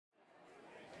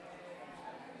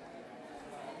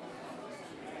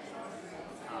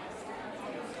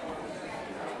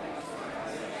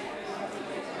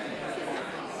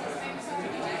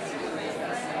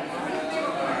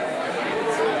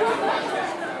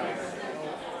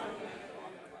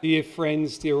Dear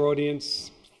friends, dear audience,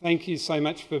 thank you so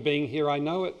much for being here. I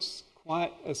know it's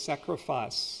quite a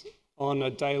sacrifice on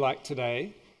a day like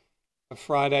today, a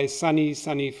Friday,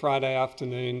 sunny Friday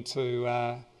afternoon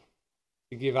to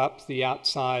give up the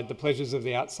outside, the pleasures of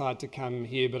the outside to come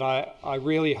here. But I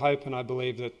really hope and I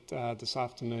believe that this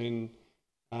afternoon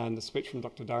and the speech from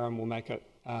Dr. Durham will make it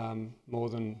more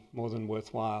than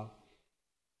worthwhile.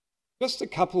 Just a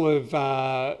couple of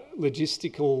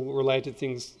logistical related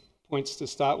points to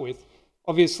start with.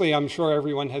 Obviously, I'm sure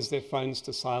everyone has their phones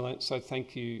to silent, so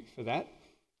thank you for that.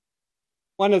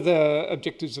 One of the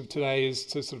objectives of today is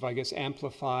to sort of, I guess,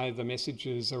 amplify the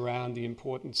messages around the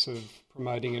importance of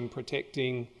promoting and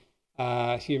protecting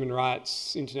human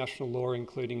rights, international law,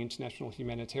 including international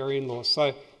humanitarian law.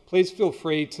 So please feel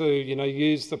free to,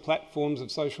 use the platforms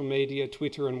of social media,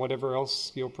 Twitter, and whatever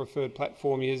else your preferred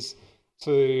platform is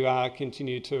to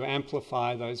continue to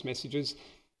amplify those messages.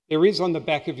 There is on the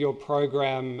back of your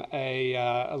program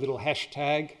a little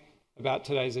hashtag about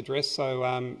today's address,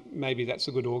 so maybe that's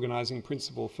a good organising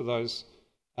principle for those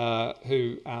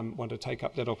who want to take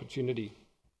up that opportunity.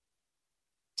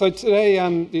 So today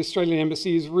the Australian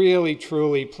Embassy is really,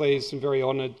 truly pleased and very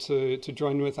honoured to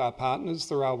join with our partners,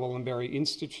 the Raoul Wallenberg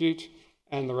Institute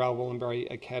and the Raoul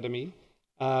Wallenberg Academy,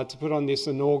 to put on this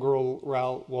inaugural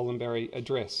Raoul Wallenberg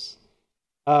Address.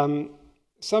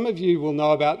 Some of you will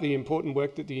know about the important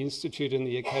work that the Institute and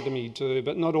the Academy do,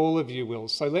 but not all of you will.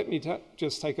 So let me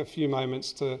just take a few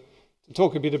moments to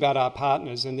talk a bit about our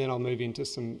partners, and then I'll move into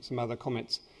some other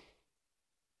comments.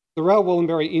 The Raoul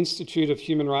Wallenberg Institute of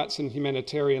Human Rights and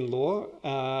Humanitarian Law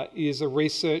is a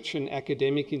research and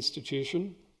academic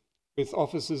institution with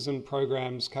offices and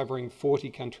programs covering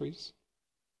 40 countries.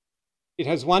 It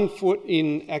has one foot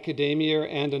in academia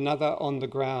and another on the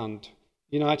ground,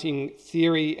 uniting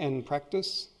theory and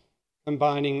practice,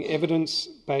 combining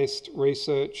evidence-based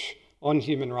research on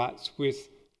human rights with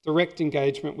direct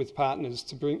engagement with partners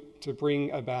to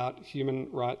bring about human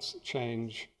rights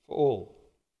change for all.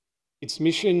 Its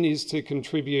mission is to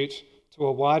contribute to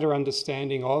a wider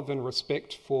understanding of and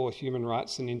respect for human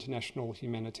rights and international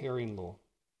humanitarian law.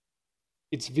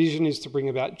 Its vision is to bring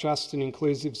about just and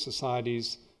inclusive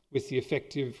societies with the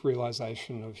effective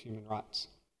realisation of human rights.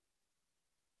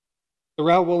 The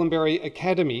Raoul Wallenberg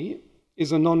Academy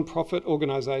is a non-profit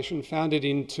organisation founded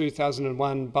in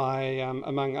 2001 by,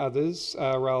 among others,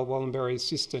 Raoul Wallenberg's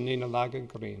sister Nina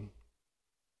Lagergren.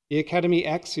 The Academy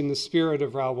acts in the spirit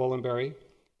of Raoul Wallenberg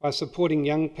by supporting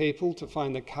young people to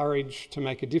find the courage to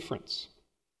make a difference.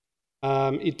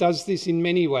 It does this in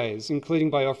many ways, including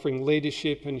by offering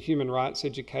leadership and human rights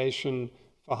education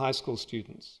for high school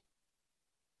students.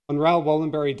 On Raoul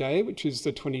Wallenberg Day, which is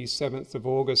the 27th of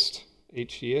August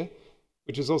each year,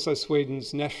 which is also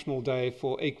Sweden's National Day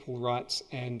for Equal Rights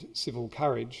and Civil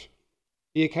Courage,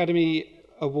 the Academy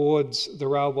awards the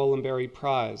Raoul Wallenberg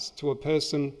Prize to a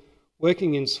person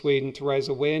working in Sweden to raise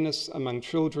awareness among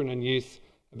children and youth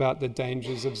about the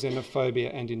dangers of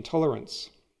xenophobia and intolerance.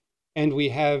 And we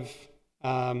have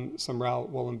some Raoul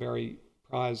Wallenberg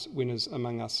Prize winners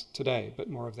among us today, but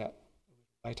more of that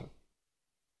later.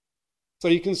 So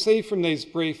you can see from these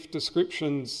brief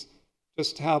descriptions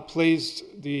just how pleased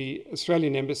the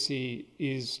Australian Embassy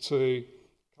is to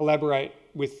collaborate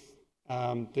with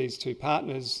these two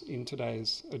partners in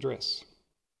today's address.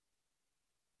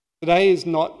 Today is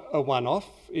not a one-off.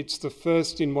 It's the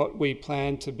first in what we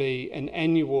plan to be an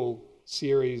annual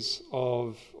series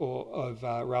of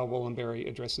Raoul Wallenberg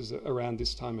addresses around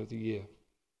this time of the year.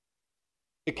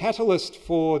 The catalyst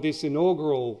for this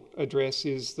inaugural address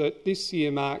is that this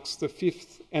year marks the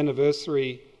 5th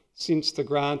anniversary since the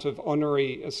grant of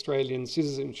honorary Australian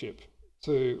citizenship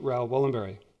to Raoul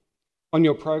Wallenberg. On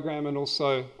your program and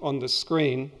also on the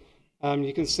screen,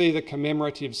 you can see the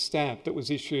commemorative stamp that was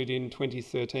issued in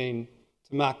 2013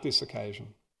 to mark this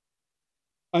occasion.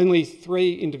 Only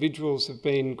 3 individuals have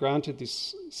been granted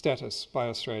this status by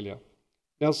Australia: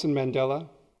 Nelson Mandela,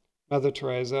 Mother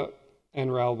Teresa,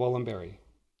 and Raoul Wallenberg,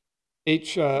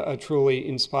 each a truly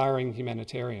inspiring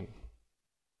humanitarian.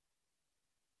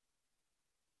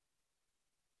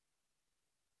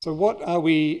 So what are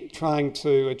we trying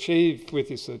to achieve with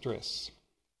this address?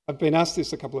 I've been asked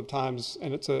this a couple of times,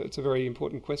 and it's a very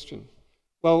important question.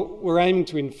 Well, we're aiming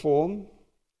to inform,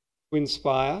 to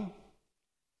inspire,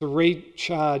 to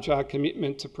recharge our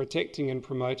commitment to protecting and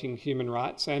promoting human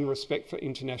rights and respect for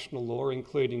international law,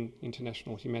 including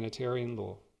international humanitarian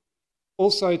law.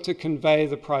 Also to convey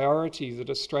the priority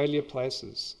that Australia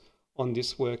places on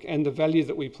this work and the value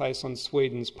that we place on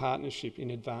Sweden's partnership in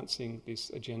advancing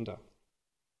this agenda.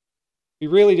 We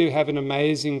really do have an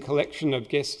amazing collection of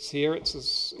guests here.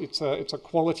 It's a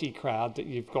quality crowd that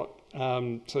you've got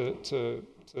to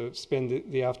to spend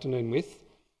the afternoon with.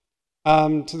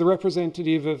 To the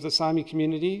representative of the Sami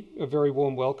community, a very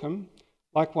warm welcome.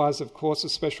 Likewise, of course, a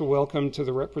special welcome to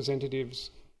the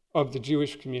representatives of the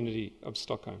Jewish community of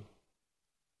Stockholm.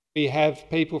 We have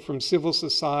people from civil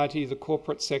society, the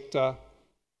corporate sector,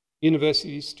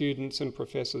 university students and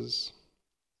professors,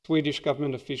 Swedish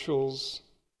government officials,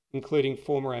 including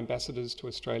former ambassadors to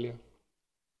Australia,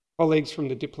 colleagues from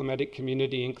the diplomatic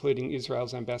community, including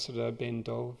Israel's ambassador Ben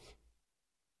Dov,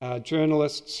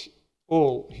 journalists,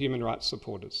 all human rights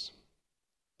supporters.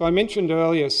 So I mentioned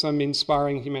earlier some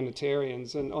inspiring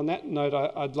humanitarians, and on that note,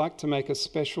 I'd like to make a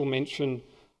special mention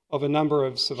of a number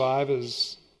of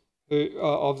survivors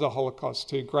of the Holocaust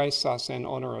who grace us and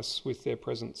honour us with their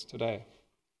presence today.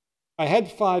 I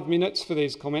had 5 minutes for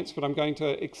these comments, but I'm going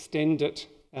to extend it,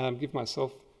 give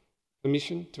myself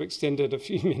permission to extend it a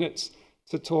few minutes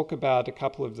to talk about a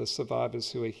couple of the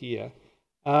survivors who are here.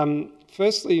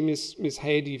 Firstly, Miss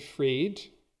Heidi Fried,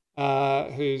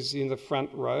 who's in the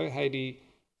front row. Heidi,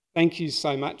 thank you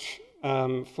so much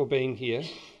for being here.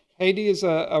 Heidi is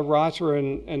a writer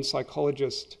and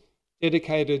psychologist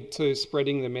dedicated to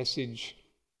spreading the message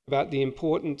about the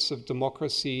importance of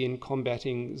democracy in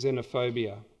combating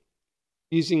xenophobia,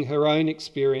 using her own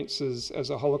experiences as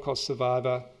a Holocaust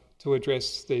survivor to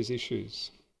address these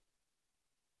issues.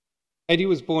 Heidi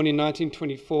was born in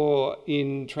 1924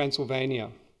 in Transylvania,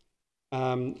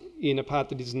 in a part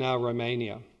that is now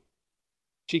Romania.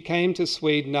 She came to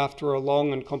Sweden after a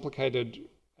long and complicated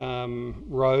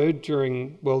road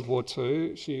during World War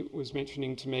II. She was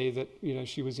mentioning to me that,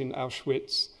 she was in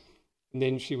Auschwitz, and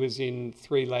then she was in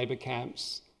 3 labour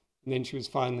camps, and then she was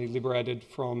finally liberated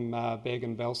from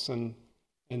Bergen-Belsen,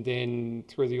 and then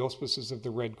through the auspices of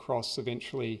the Red Cross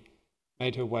eventually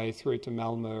made her way through to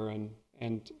Malmö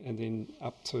and then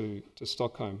up to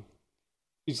Stockholm.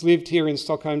 She's lived here in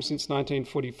Stockholm since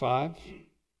 1945.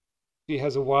 She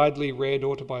has a widely read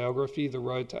autobiography, The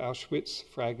Road to Auschwitz,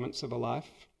 Fragments of a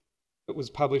Life, that was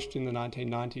published in the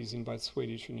 1990s in both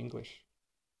Swedish and English.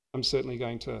 I'm certainly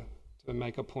going to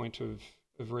make a point of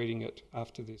reading it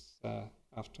after this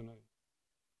afternoon.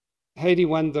 Heidi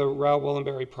won the Raoul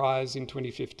Wallenberg Prize in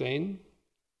 2015,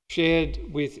 shared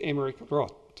with Emmerich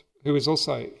Roth, who is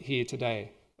also here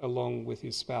today, along with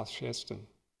his spouse, Kerstin.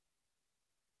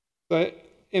 So,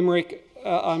 Emmerich,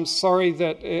 I'm sorry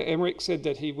that Emmerich said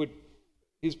that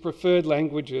his preferred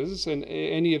languages, and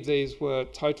any of these were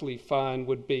totally fine,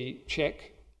 would be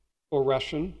Czech or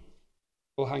Russian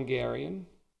or Hungarian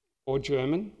or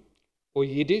German or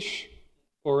Yiddish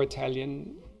or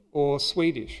Italian or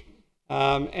Swedish.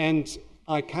 And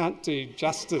I can't do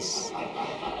justice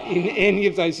in any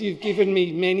of those. You've given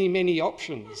me many, many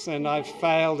options, and I've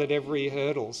failed at every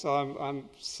hurdle, so I'm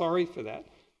sorry for that.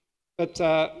 But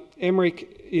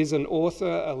Emmerich is an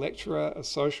author, a lecturer, a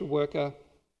social worker,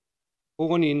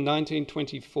 born in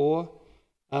 1924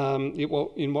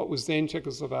 in what was then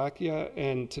Czechoslovakia,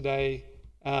 and today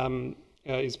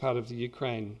is part of the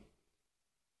Ukraine.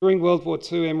 During World War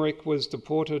II, Emmerich was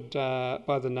deported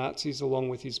by the Nazis along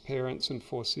with his parents and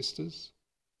 4 sisters.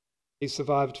 He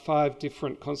survived 5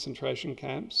 different concentration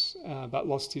camps, but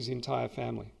lost his entire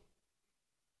family.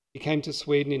 He came to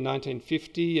Sweden in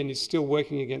 1950 and is still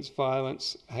working against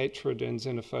violence, hatred and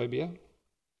xenophobia.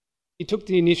 He took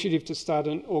the initiative to start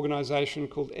an organisation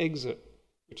called Exit,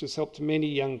 which has helped many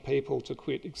young people to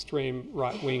quit extreme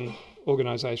right-wing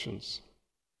organisations.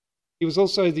 He was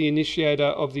also the initiator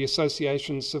of the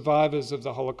association Survivors of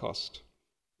the Holocaust,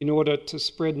 in order to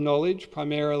spread knowledge,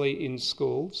 primarily in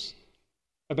schools,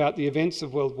 about the events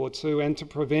of World War II and to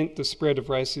prevent the spread of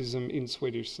racism in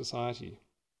Swedish society.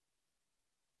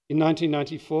 In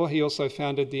 1994, he also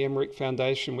founded the Emmerich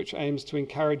Foundation, which aims to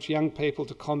encourage young people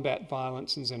to combat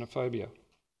violence and xenophobia.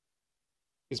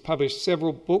 He's published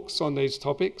several books on these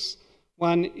topics.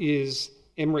 One is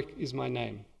Emmerich is My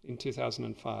Name in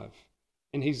 2005.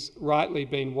 And he's rightly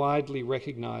been widely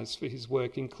recognised for his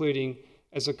work, including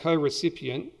as a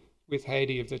co-recipient with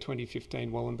Heidi of the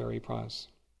 2015 Wallenberg Prize.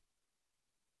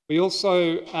 We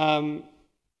also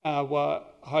were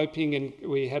hoping, and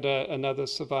we had another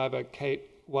survivor, Kate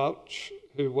Welch,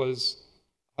 who was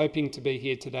hoping to be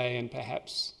here today, and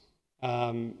perhaps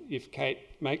if Kate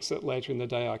makes it later in the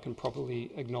day, I can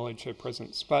properly acknowledge her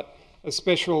presence. But a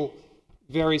special,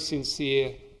 very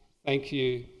sincere thank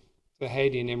you to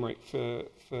Heidi and Emmerich for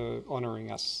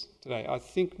honouring us today. I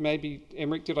think maybe,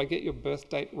 Emmerich, did I get your birth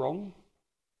date wrong?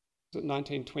 Was it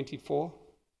 1924?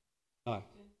 No.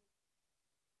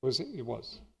 Was it? It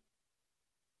was.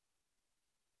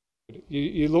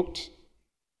 You looked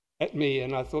at me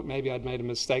and I thought maybe I'd made a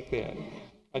mistake there.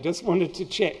 I just wanted to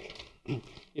check.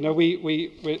 You know,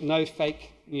 we're no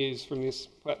fake news from this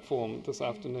platform this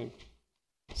afternoon.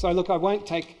 So look, I won't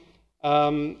take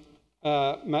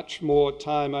much more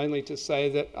time, only to say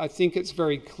that I think it's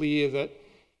very clear that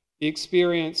the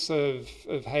experience of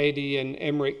Haiti and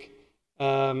Emmerich,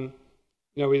 you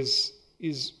know, is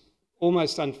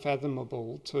almost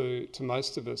unfathomable to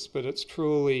most of us, but it's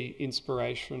truly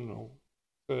inspirational,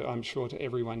 I'm sure, to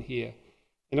everyone here.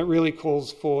 And it really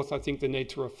calls forth, I think, the need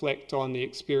to reflect on the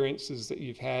experiences that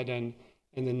you've had and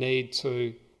the need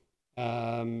to,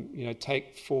 you know,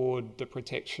 take forward the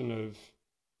protection of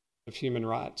human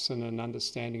rights and an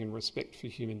understanding and respect for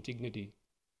human dignity.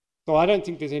 So I don't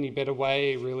think there's any better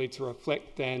way really to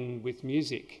reflect than with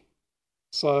music.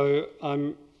 So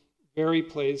I'm very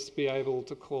pleased to be able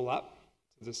to call up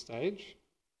to the stage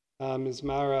Ms.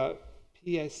 Mara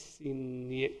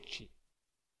Piasinieci.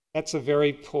 That's a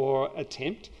very poor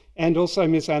attempt. And also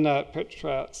Ms. Anna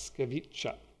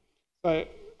Petraskevitcha. So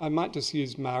I might just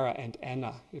use Mara and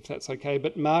Anna, if that's okay.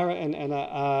 But Mara and Anna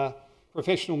are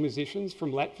professional musicians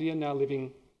from Latvia, now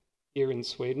living here in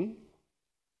Sweden.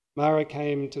 Mara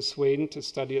came to Sweden to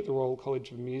study at the Royal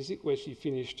College of Music, where she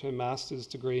finished her master's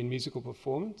degree in musical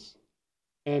performance,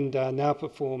 and now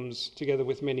performs together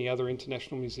with many other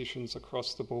international musicians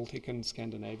across the Baltic and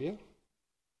Scandinavia.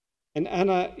 And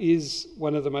Anna is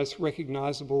one of the most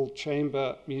recognisable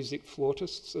chamber music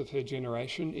flautists of her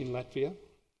generation in Latvia,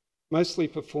 mostly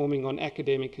performing on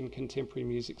academic and contemporary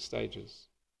music stages.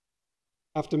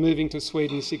 After moving to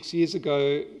Sweden 6 years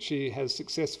ago, she has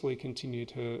successfully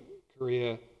continued her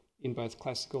career in both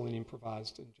classical and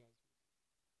improvised and jazz.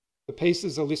 The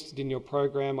pieces are listed in your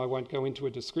program. I won't go into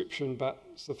a description, but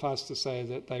suffice to say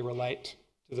that they relate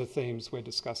to the themes we're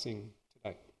discussing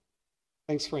today.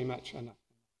 Thanks very much, Anna.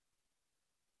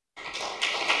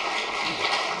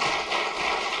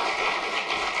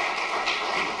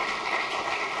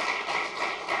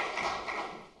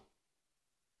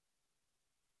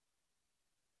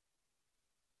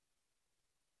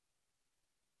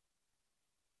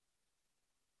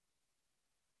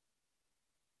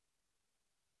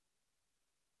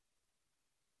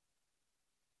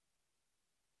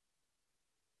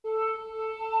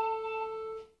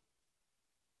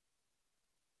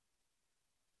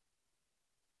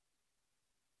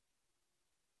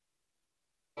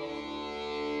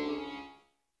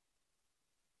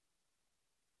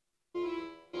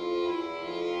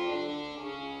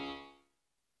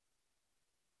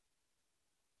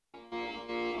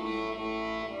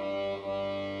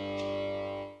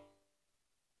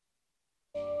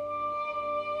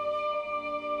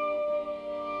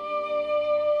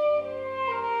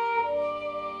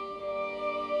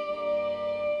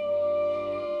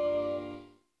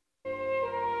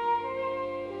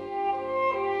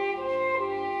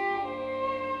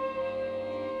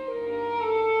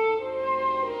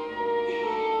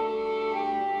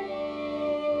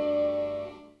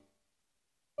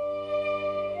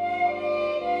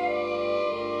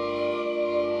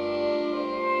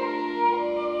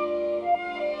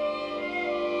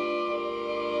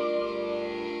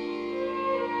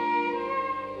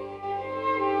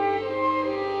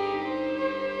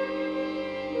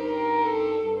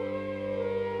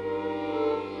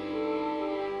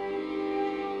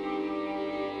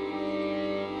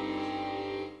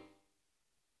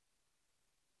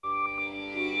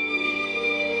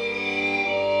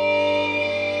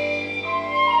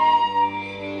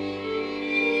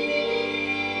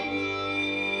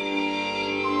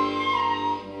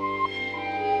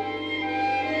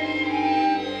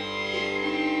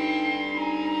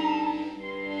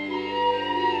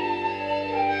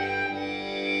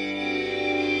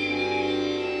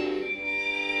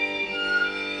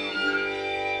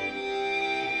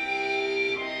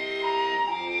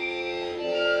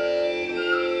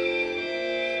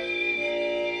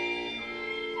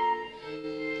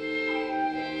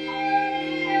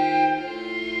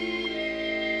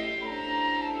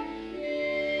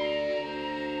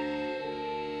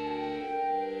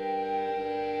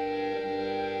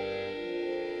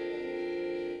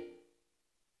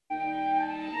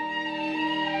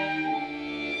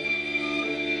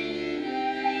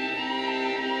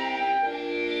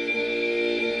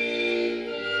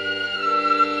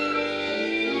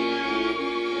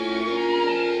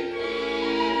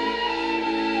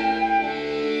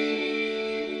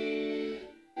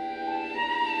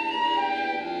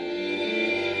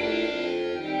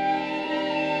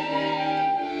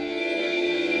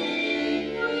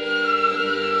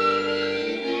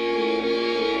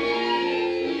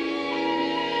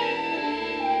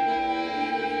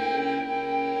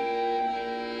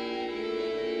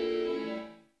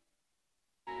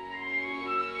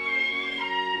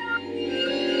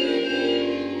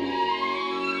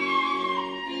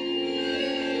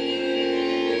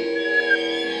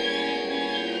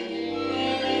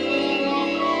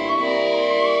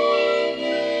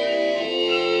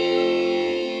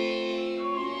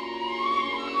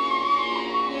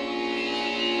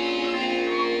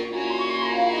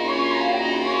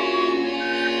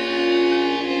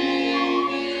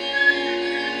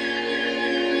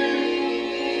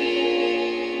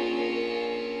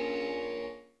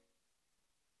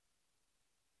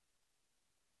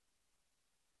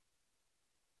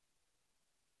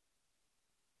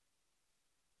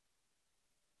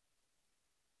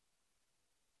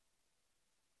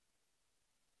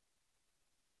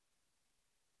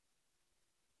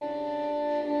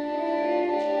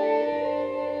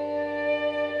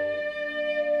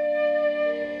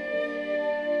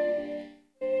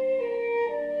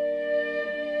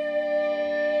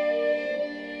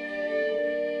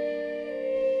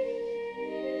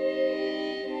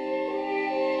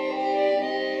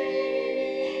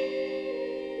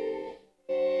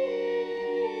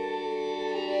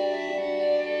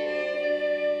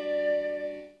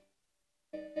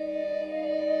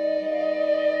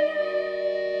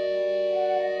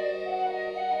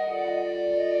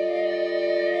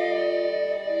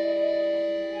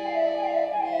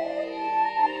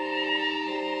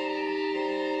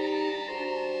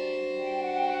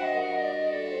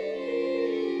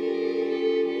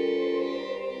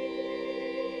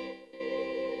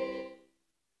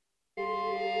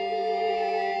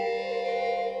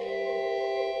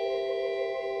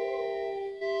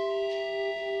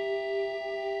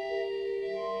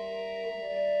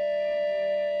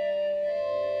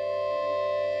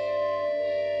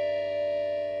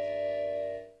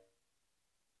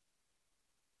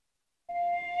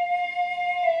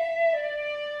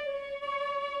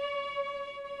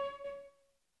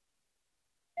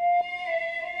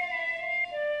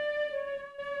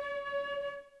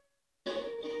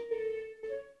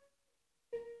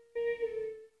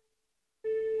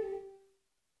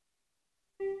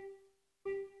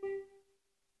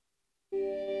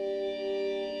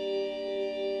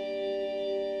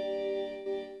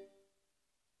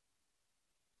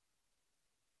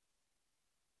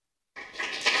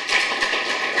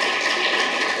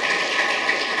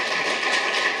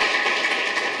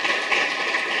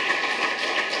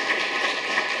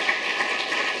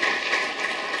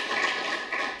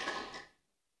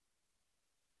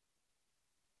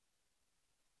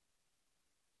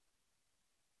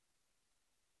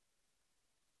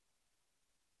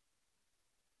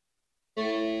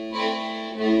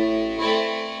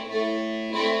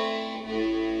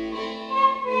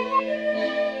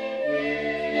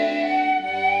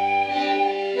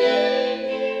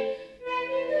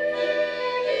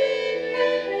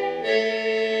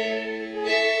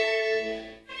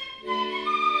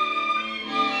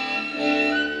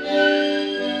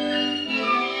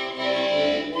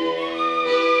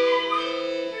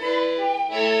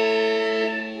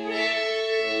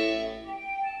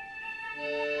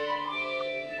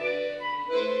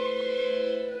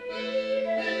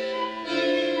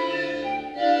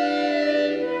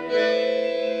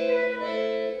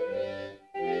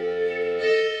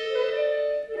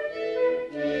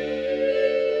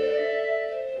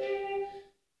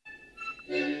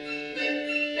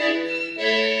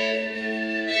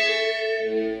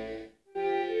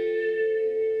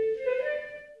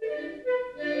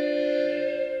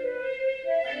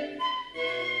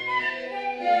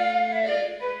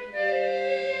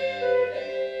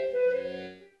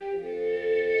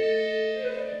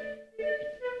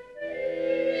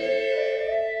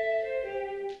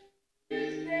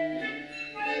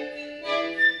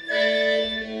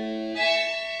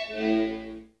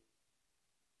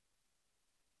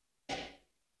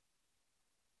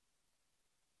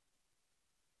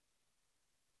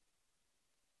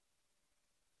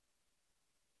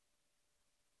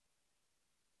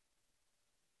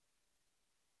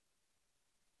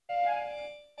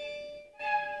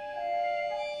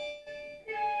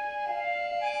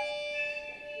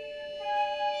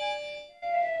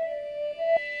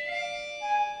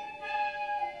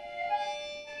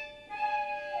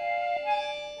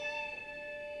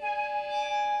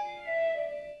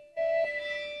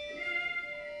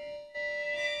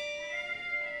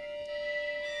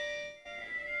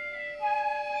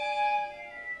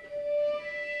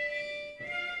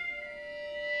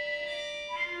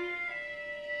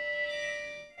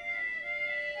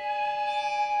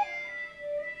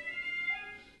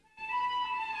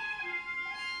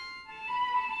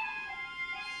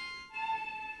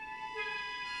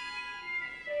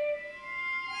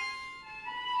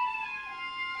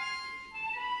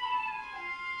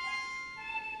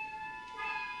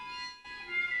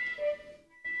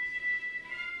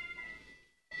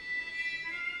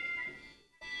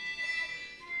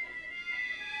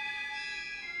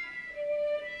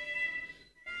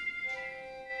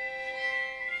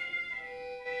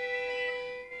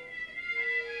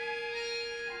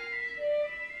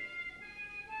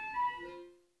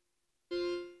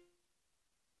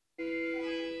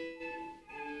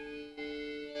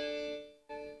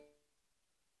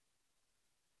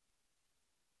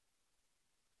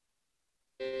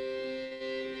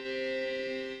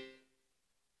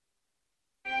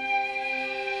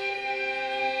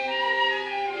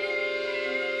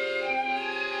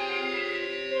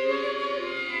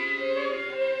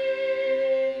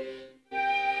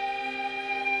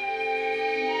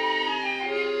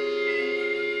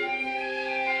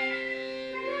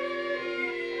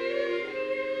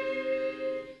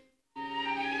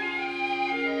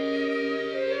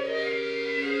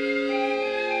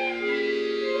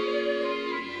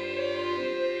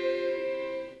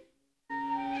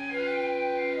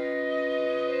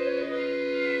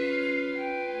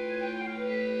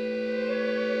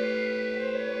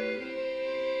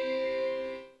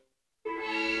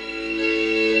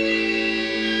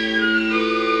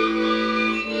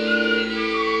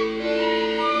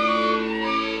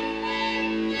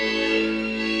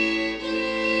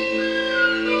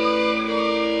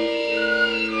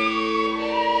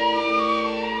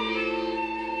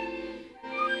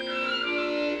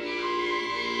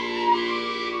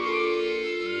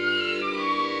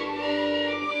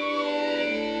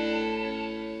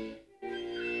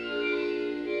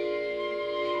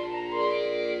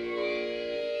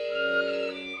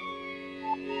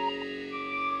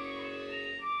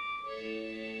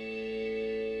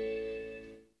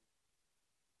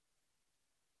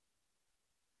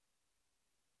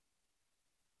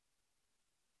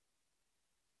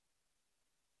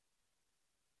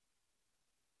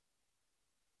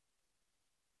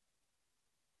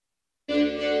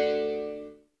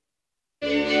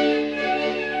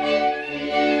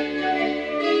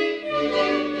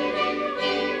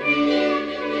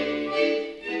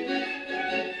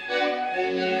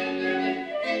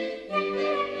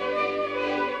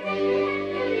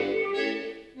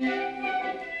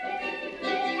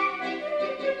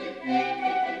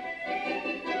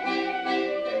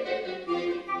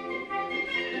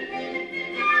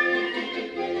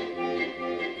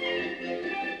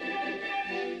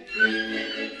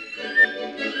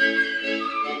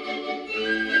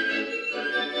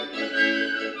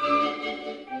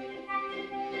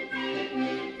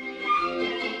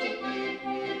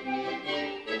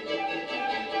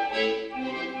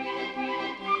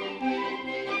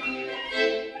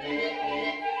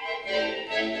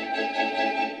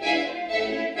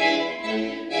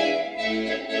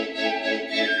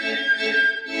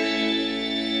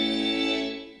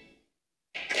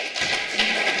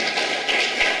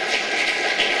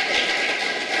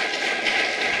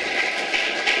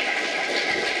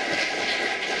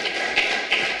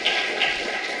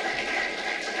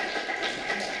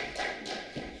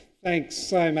 Thanks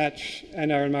so much,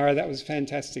 Anna and Mara. That was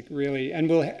fantastic, really. And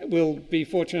we'll be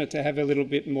fortunate to have a little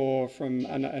bit more from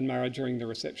Anna and Mara during the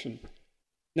reception.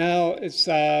 Now it's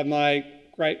my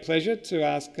great pleasure to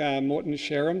ask Morten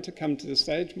Sherham to come to the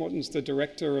stage. Morten's the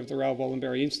director of the Raoul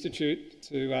Wallenberg Institute,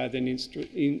 to then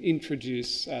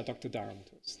introduce Dr. Durham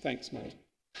to us. Thanks, Morten.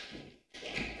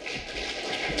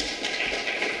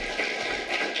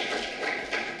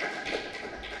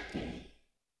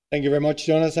 Thank you very much,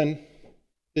 Jonathan.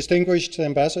 Distinguished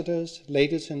ambassadors,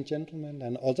 ladies and gentlemen,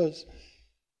 and others.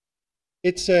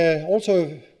 It's also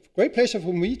a great pleasure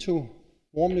for me to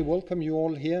warmly welcome you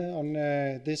all here on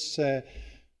this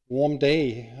warm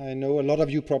day. I know a lot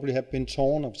of you probably have been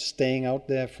torn of staying out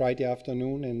there Friday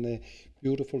afternoon in the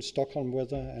beautiful Stockholm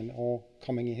weather and all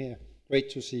coming here.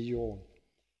 Great to see you all.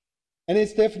 And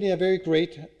it's definitely a very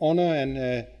great honor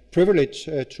and privilege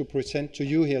to present to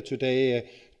you here today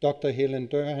Dr. Helen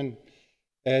Durham,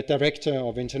 Director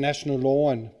of International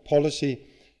Law and Policy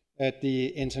at the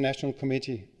International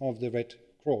Committee of the Red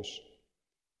Cross.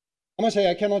 I must say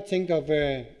I cannot think of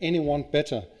anyone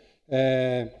better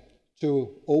to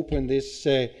open this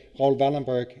Raoul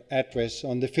Wallenberg Address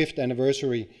on the 5th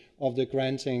anniversary of the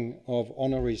granting of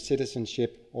honorary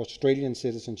citizenship, Australian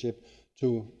citizenship,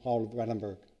 to Raoul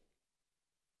Wallenberg.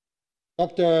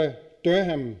 Dr.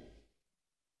 Durham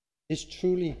is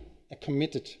truly a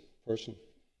committed person.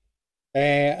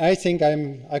 I think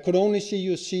I could only see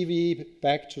your CV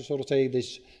back to sort of say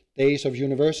these days of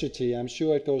university. I'm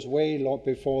sure it goes way long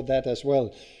before that as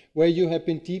well, where you have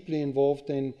been deeply involved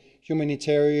in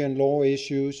humanitarian law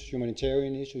issues, human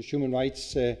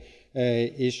rights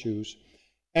issues,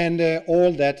 and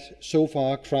all that so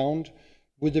far crowned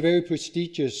with the very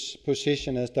prestigious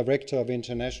position as Director of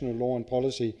International Law and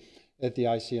Policy at the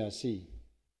ICRC.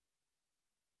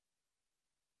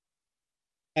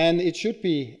 And it should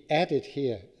be added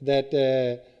here that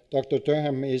Dr.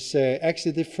 Durham is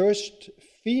actually the first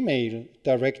female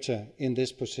director in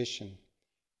this position.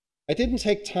 I didn't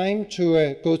take time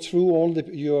to go through all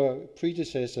your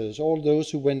predecessors, all those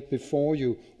who went before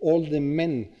you, all the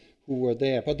men who were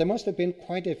there, but there must have been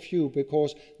quite a few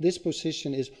because this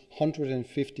position is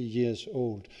 150 years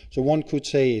old. So one could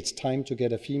say it's time to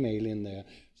get a female in there.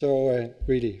 So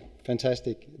really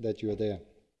fantastic that you're there.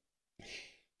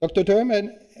 Dr.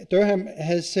 Durham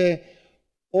has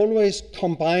always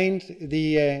combined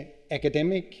the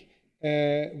academic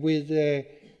with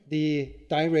the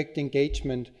direct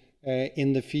engagement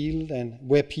in the field and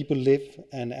where people live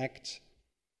and act.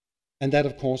 And that,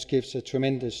 of course, gives a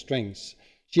tremendous strength.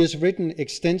 She has written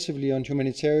extensively on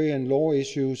humanitarian law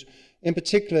issues, in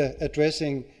particular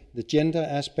addressing the gender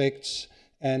aspects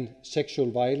and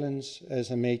sexual violence as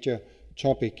a major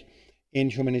topic in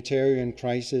humanitarian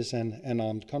crisis and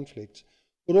armed conflicts,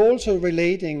 but also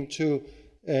relating to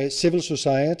civil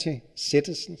society,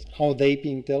 citizens, how they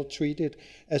being treated,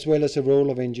 as well as the role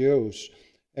of NGOs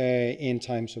in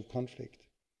times of conflict.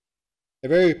 A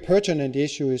very pertinent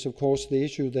issue is, of course, the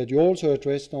issue that you also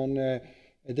addressed on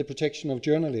the protection of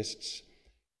journalists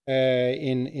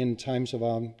in times of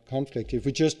armed conflict. If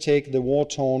we just take the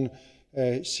war-torn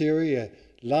Syria,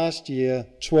 last year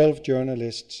 12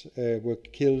 journalists were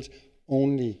killed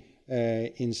only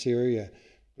in Syria.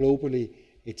 Globally,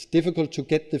 it's difficult to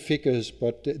get the figures,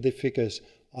 but the figures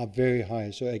are very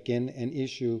high. So again, an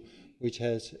issue which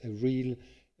has a real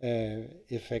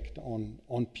effect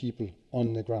on people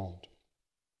on the ground.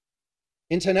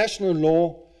 International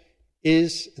law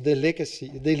is the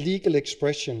legacy, the legal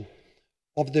expression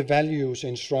of the values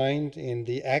enshrined in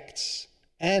the acts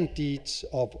and deeds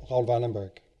of Raoul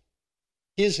Wallenberg.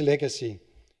 His legacy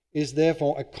is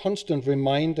therefore a constant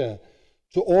reminder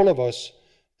to all of us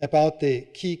about the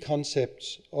key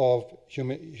concepts of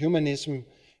humanism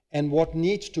and what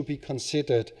needs to be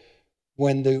considered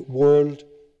when the world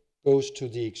goes to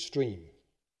the extreme.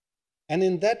 And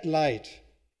in that light,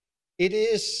 it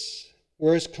is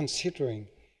worth considering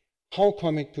how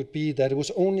come it could be that it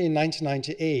was only in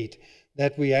 1998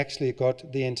 that we actually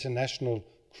got the International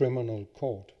Criminal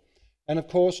Court. And of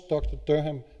course, Dr.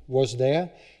 Durham was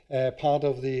there, part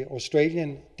of the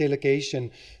Australian delegation,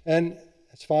 and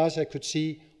as far as I could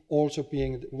see, also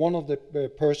being one of the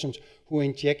persons who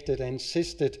injected and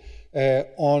insisted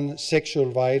on sexual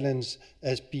violence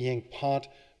as being part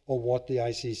of what the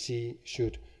ICC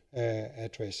should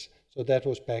address. So that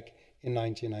was back in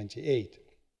 1998.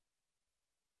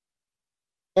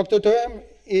 Dr. Durham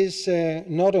is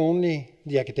not only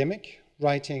the academic,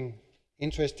 writing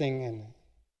interesting and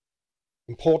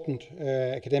important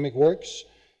academic works,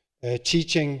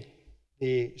 teaching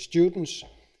the students.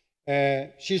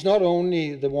 She's not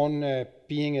only the one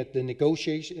being at the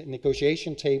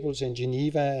negotiation tables in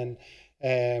Geneva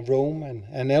Rome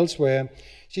and elsewhere,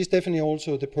 she's definitely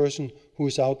also the person who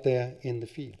is out there in the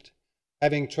field.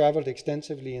 Having traveled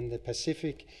extensively in the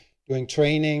Pacific, doing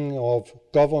training of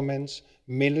governments,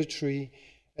 military,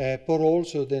 but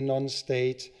also the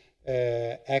non-state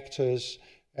actors,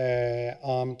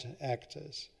 armed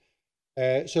actors.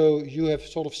 So you have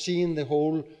sort of seen the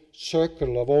whole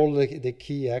circle of all the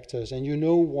key actors, and you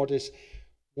know what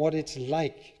it's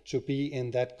like to be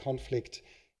in that conflict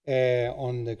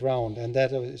on the ground. And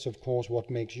that is, of course, what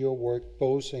makes your work,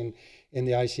 both in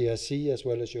the ICRC as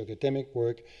well as your academic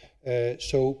work,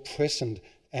 so present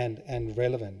and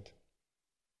relevant.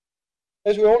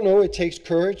 As we all know, it takes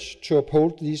courage to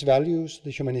uphold these values,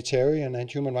 the humanitarian and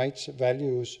human rights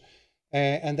values,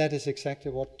 and that is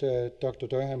exactly what Dr.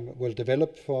 Durham will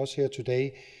develop for us here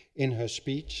today in her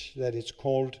speech, that it's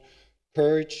called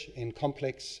Courage in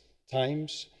Complex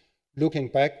Times, Looking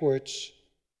Backwards,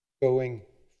 Going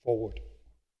Forward.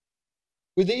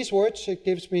 With these words, it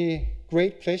gives me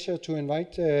great pleasure to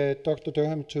invite Dr.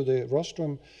 Durham to the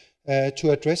rostrum to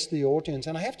address the audience.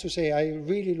 And I have to say, I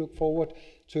really look forward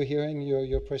to hearing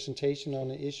your presentation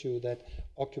on an issue that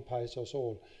occupies us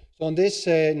all. So on this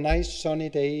nice sunny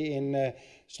day in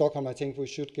Stockholm, I think we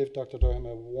should give Dr. Durham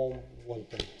a warm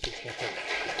welcome.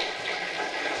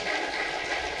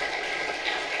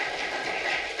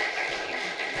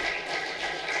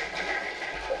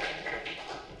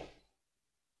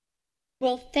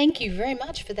 Well, thank you very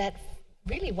much for that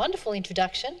really wonderful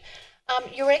introduction.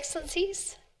 Your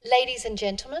Excellencies, ladies and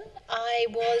gentlemen, I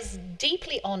was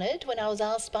deeply honoured when I was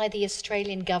asked by the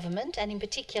Australian government, and in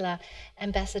particular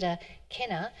Ambassador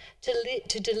Kenner,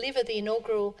 to deliver the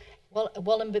inaugural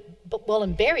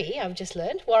Wallenberg, I've just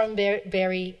learned,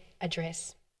 Wallenberg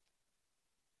Address.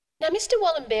 Now, Mr.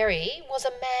 Wallenberg was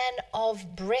a man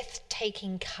of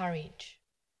breathtaking courage,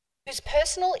 whose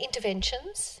personal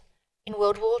interventions in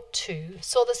World War II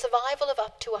saw the survival of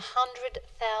up to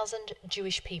 100,000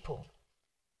 Jewish people.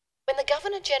 When the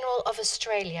Governor-General of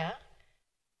Australia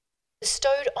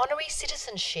bestowed honorary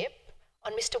citizenship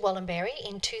on Mr. Wallenberg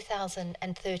in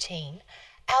 2013,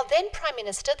 our then Prime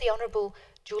Minister, the Honourable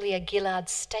Julia Gillard,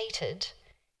 stated,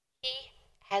 "He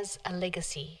has a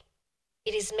legacy.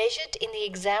 It is measured in the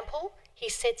example he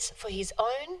sets for his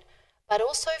own, but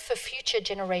also for future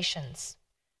generations.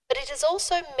 But it is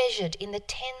also measured in the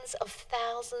tens of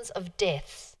thousands of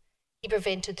deaths he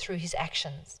prevented through his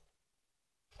actions."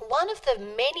 One of the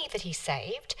many that he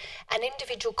saved, an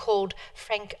individual called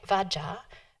Frank Vajja,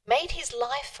 made his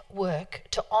life work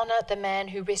to honour the man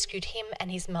who rescued him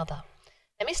and his mother.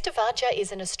 Now, Mr. Vajja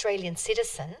is an Australian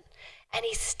citizen, and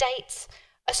he states,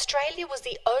 "Australia was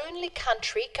the only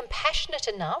country compassionate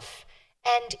enough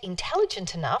and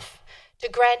intelligent enough to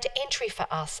grant entry for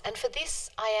us, and for this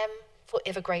I am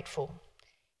forever grateful."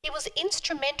 He was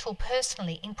instrumental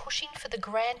personally in pushing for the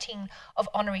granting of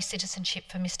honorary citizenship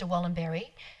for Mr.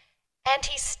 Wallenberg, and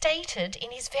he stated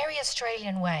in his very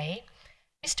Australian way,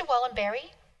 Mr.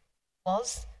 Wallenberg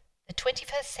was the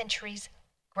 21st century's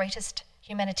greatest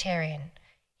humanitarian.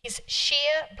 His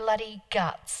sheer bloody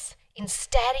guts in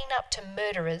standing up to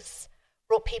murderers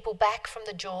brought people back from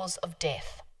the jaws of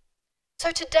death.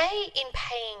 So today, in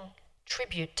paying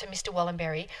tribute to Mr.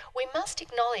 Wallenberg, we must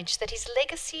acknowledge that his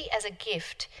legacy as a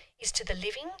gift is to the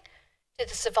living, to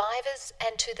the survivors,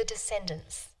 and to the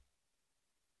descendants.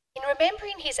 In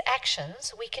remembering his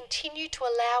actions, we continue to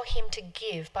allow him to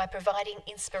give by providing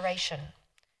inspiration.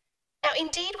 Now,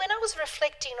 indeed, when I was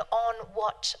reflecting on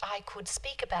what I could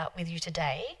speak about with you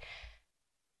today,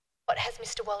 what has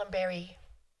Mr. Wallenberg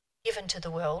given to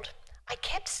the world, I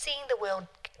kept seeing the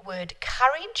word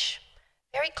courage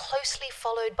very closely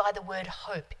followed by the word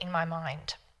hope in my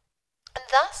mind. And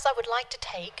thus I would like to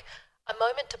take a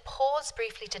moment to pause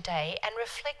briefly today and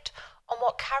reflect on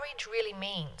what courage really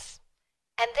means.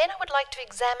 And then I would like to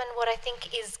examine what I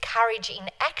think is courage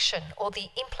in action, or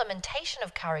the implementation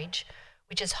of courage,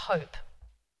 which is hope.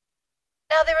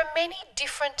 Now, there are many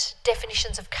different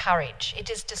definitions of courage. It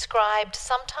is described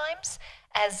sometimes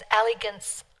as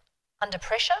elegance under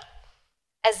pressure,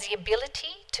 as the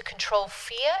ability to control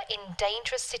fear in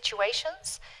dangerous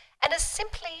situations, and as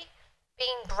simply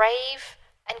being brave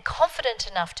and confident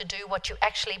enough to do what you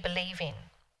actually believe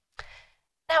in.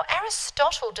 Now,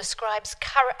 Aristotle describes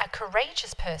a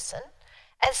courageous person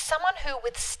as someone who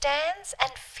withstands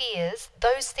and fears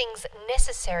those things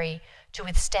necessary to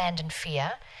withstand and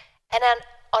fear, and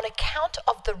on account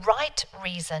of the right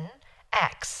reason,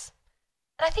 acts.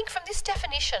 And I think from this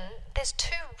definition, there's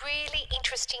two really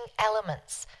interesting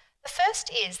elements. The first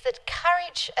is that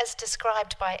courage, as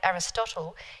described by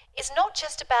Aristotle, is not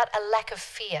just about a lack of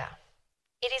fear.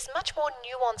 It is much more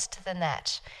nuanced than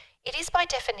that. It is, by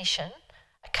definition,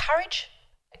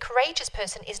 A courageous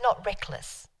person is not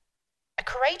reckless. A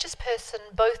courageous person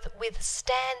both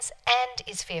withstands and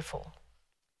is fearful.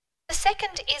 The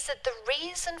second is that the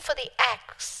reason for the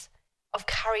acts of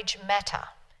courage matter.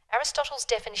 Aristotle's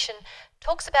definition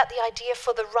talks about the idea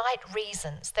for the right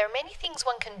reasons. There are many things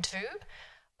one can do,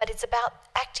 but it's about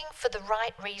acting for the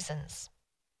right reasons.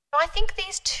 Now, I think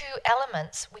these two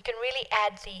elements, we can really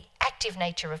add the active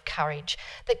nature of courage,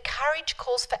 that courage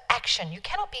calls for action. You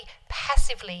cannot be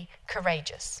passively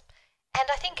courageous. And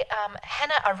I think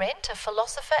Hannah Arendt, a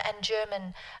philosopher and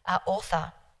German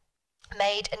author,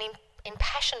 made an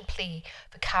impassioned plea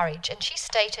for courage. And she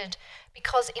stated,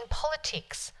 because in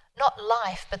politics, not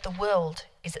life but the world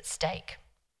is at stake.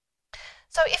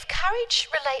 So if courage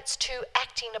relates to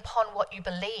acting upon what you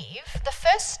believe, the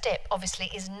first step obviously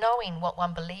is knowing what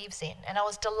one believes in. And I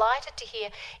was delighted to hear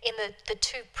in the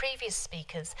two previous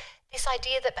speakers this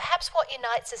idea that perhaps what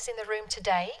unites us in the room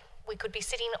today, we could be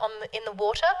sitting in the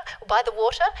water, or by the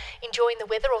water, enjoying the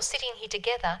weather, or sitting here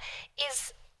together,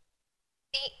 is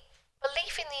the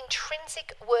belief in the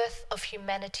intrinsic worth of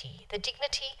humanity, the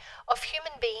dignity of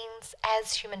human beings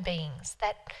as human beings,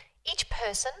 that each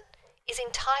person is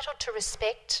entitled to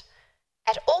respect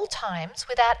at all times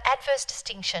without adverse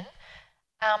distinction,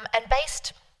 and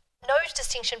no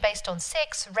distinction based on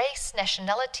sex, race,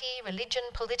 nationality, religion,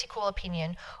 political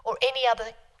opinion, or any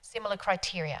other similar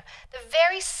criteria. The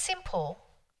very simple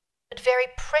but very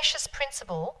precious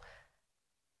principle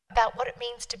about what it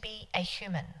means to be a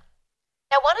human.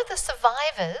 Now, one of the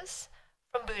survivors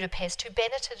from Budapest who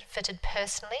benefited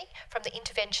personally from the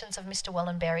interventions of Mr.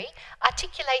 Wallenberg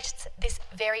articulates this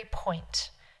very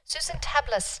point. Susan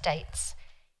Tabler states,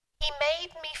 "He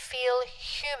made me feel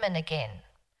human again.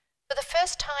 For the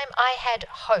first time I had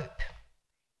hope.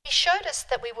 He showed us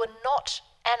that we were not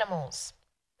animals,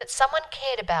 that someone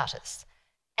cared about us.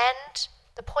 And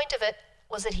the point of it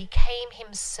was that he came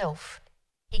himself.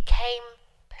 He came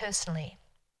personally."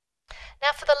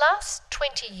 Now, for the last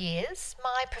 20 years,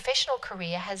 my professional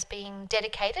career has been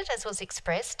dedicated, as was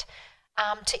expressed,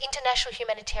 to international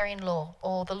humanitarian law,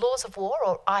 or the laws of war,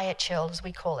 or IHL as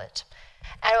we call it,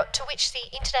 to which the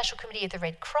International Committee of the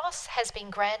Red Cross has been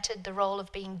granted the role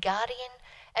of being guardian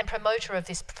and promoter of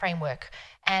this framework.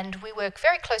 And we work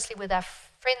very closely with our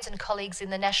friends and colleagues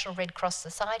in the National Red Cross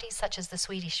societies, such as the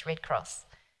Swedish Red Cross.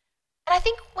 And I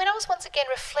think when I was once again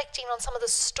reflecting on some of the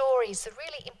stories, the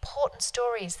really important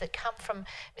stories that come from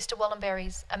Mr.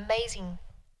 Wallenberg's amazing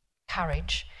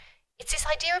courage, it's this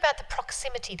idea about the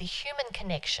proximity, the human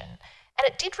connection. And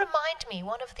it did remind me,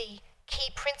 one of the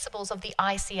key principles of the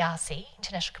ICRC,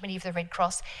 International Committee of the Red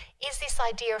Cross, is this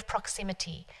idea of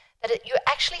proximity, that you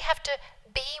actually have to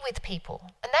be with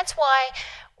people. And that's why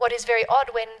what is very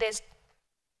odd when there's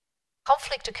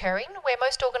conflict occurring, where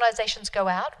most organisations go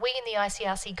out, we in the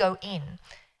ICRC go in.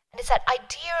 And it's that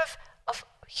idea of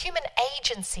human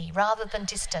agency rather than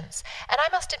distance. And I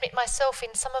must admit myself,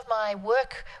 in some of my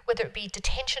work, whether it be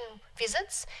detention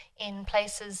visits in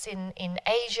places in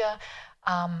Asia,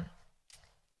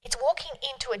 it's walking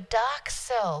into a dark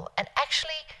cell and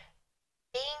actually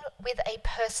being with a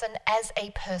person as a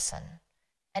person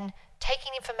and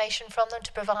taking information from them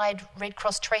to provide Red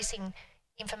Cross tracing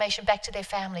information back to their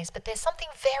families. But there's something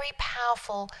very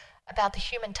powerful about the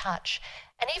human touch.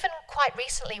 And even quite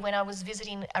recently, when I was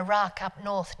visiting Iraq up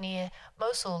north near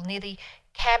Mosul, near the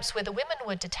camps where the women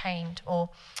were detained or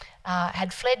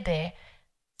had fled there,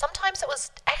 sometimes it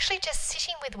was actually just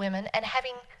sitting with women and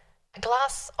having a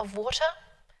glass of water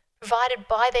provided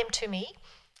by them to me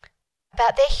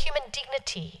about their human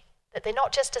dignity, that they're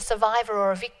not just a survivor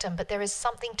or a victim, but there is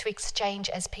something to exchange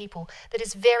as people that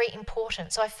is very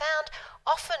important. So I found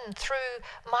often through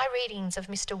my readings of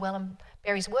Mr.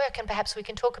 Wallenberg's work, and perhaps we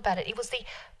can talk about it, it was the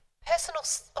personal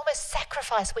almost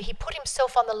sacrifice where he put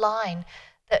himself on the line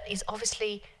that is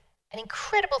obviously an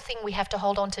incredible thing we have to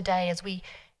hold on today as we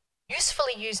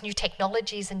usefully use new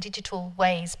technologies and digital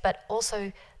ways, but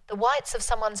also the whites of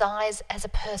someone's eyes as a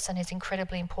person is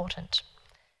incredibly important.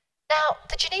 Now,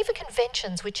 the Geneva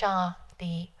Conventions, which are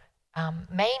the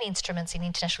main instruments in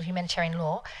international humanitarian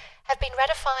law, have been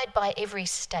ratified by every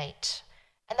state,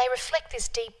 and they reflect this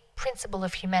deep principle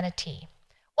of humanity.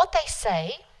 What they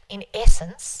say, in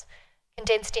essence,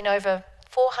 condensed in over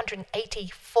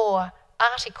 484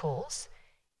 articles,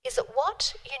 is that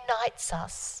what unites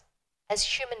us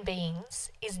as human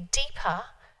beings is deeper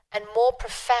and more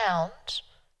profound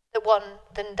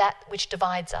than that which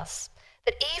divides us.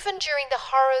 That even during the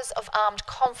horrors of armed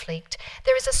conflict,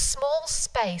 there is a small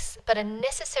space, but a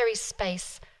necessary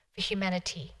space for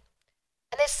humanity.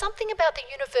 And there's something about the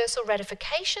universal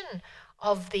ratification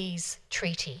of these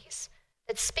treaties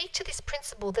that speak to this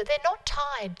principle that they're not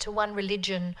tied to one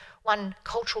religion, one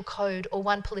cultural code, or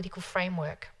one political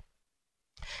framework.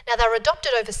 Now, they were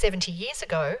adopted over 70 years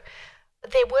ago,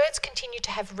 but their words continue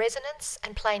to have resonance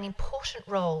and play an important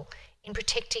role in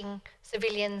protecting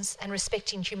civilians and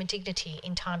respecting human dignity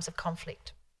in times of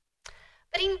conflict.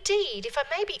 But indeed, if I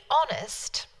may be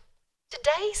honest,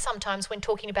 today sometimes when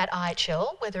talking about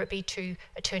IHL, whether it be to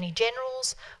attorney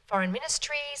generals, foreign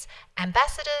ministries,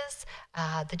 ambassadors,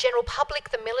 the general public,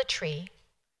 the military,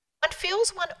 one feels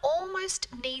one almost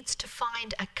needs to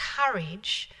find a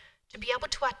courage to be able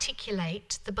to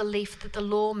articulate the belief that the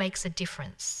law makes a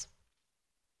difference.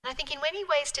 And I think in many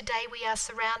ways today we are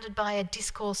surrounded by a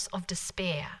discourse of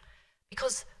despair,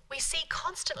 because we see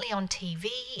constantly on TV,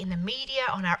 in the media,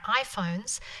 on our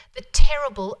iPhones, the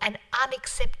terrible and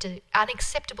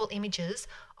unacceptable images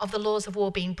of the laws of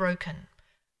war being broken.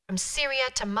 From Syria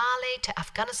to Mali to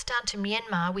Afghanistan to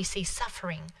Myanmar, we see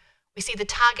suffering. We see the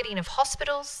targeting of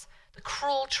hospitals, the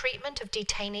cruel treatment of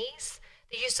detainees,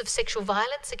 the use of sexual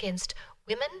violence against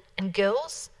women and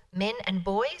girls, men and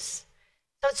boys.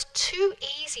 So it's too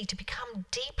easy to become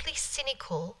deeply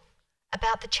cynical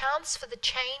about the chance for the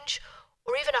change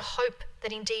or even a hope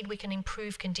that indeed we can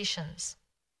improve conditions.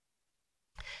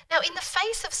 Now, in the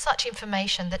face of such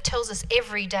information that tells us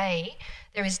every day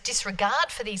there is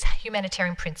disregard for these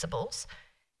humanitarian principles,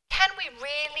 can we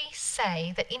really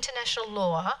say that international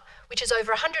law, which is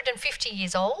over 150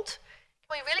 years old,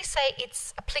 can we really say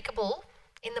it's applicable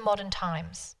in the modern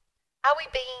times? Are we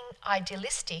being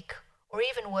idealistic, or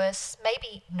even worse,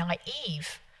 maybe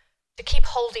naive, to keep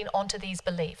holding on to these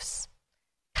beliefs?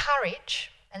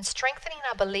 Courage and strengthening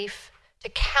our belief to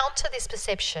counter this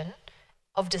perception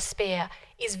of despair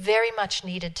is very much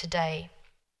needed today.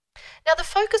 Now, the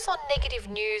focus on negative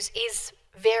news is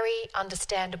very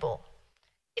understandable.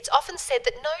 It's often said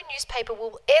that no newspaper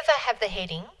will ever have the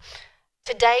heading,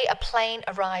 "Today a plane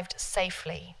arrived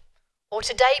safely," or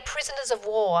 "Today prisoners of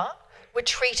war were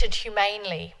treated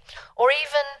humanely," or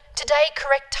even "Today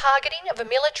correct targeting of a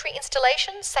military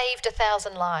installation saved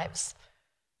 1,000 lives."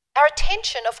 Our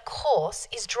attention, of course,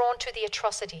 is drawn to the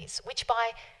atrocities, which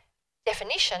by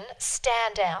definition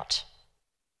stand out.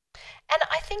 And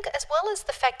I think, as well as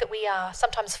the fact that we are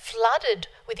sometimes flooded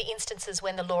with the instances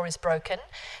when the law is broken,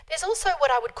 there's also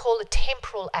what I would call a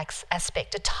temporal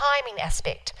aspect, a timing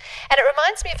aspect. And it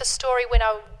reminds me of a story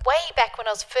way back when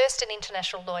I was first an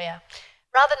international lawyer.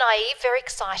 Rather naive, very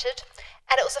excited.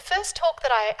 And it was the first talk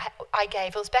that I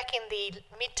gave. It was back in the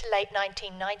mid to late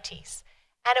 1990s.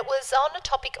 And it was on a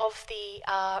topic of the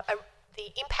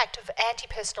impact of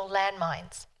anti-personal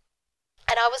landmines.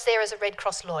 And I was there as a Red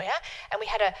Cross lawyer, and we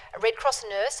had a Red Cross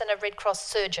nurse and a Red Cross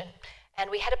surgeon. And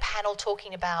we had a panel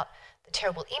talking about the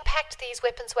terrible impact these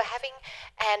weapons were having,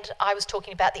 and I was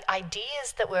talking about the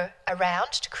ideas that were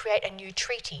around to create a new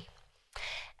treaty.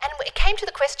 And it came to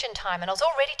the question time, and I was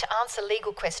all ready to answer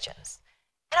legal questions.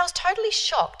 And I was totally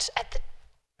shocked at the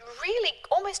really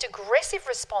almost aggressive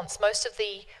response most of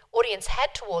the audience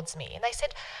had towards me. And they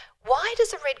said, "Why does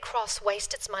the Red Cross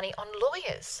waste its money on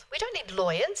lawyers? We don't need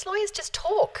lawyers. Lawyers just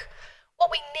talk.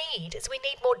 What we need is we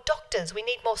need more doctors. We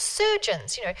need more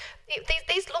surgeons. You know,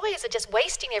 these lawyers are just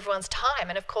wasting everyone's time."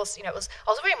 And of course, you know, I was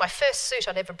wearing my first suit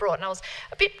I'd ever brought, and I was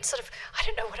a bit sort of, I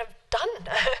don't know what I've done.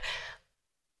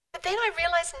 But then I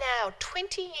realised now,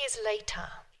 20 years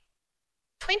later,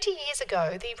 20 years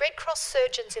ago, the Red Cross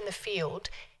surgeons in the field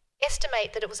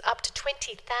estimate that it was up to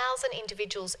 20,000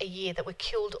 individuals a year that were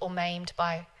killed or maimed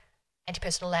by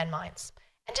anti-personal landmines.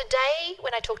 And today,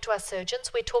 when I talk to our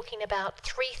surgeons, we're talking about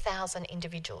 3,000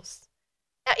 individuals.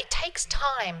 Now, it takes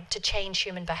time to change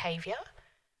human behaviour,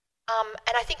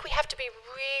 and I think we have to be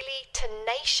really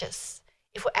tenacious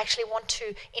if we actually want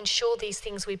to ensure these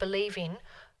things we believe in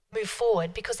move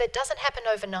forward, because that doesn't happen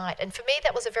overnight. And for me,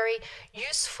 that was a very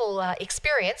useful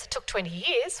experience. It took 20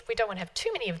 years. We don't want to have too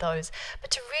many of those.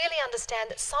 But to really understand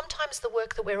that sometimes the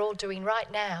work that we're all doing right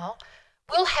now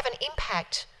will have an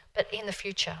impact, but in the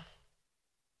future.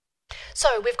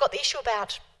 So we've got the issue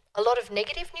about a lot of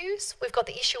negative news. We've got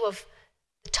the issue of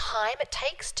the time it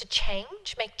takes to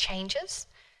change, make changes.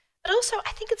 But also,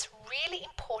 I think it's really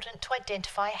important to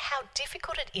identify how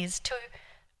difficult it is to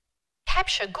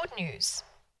capture good news.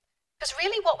 Because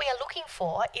really what we are looking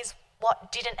for is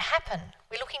what didn't happen.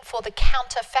 We're looking for the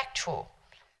counterfactual.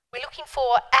 We're looking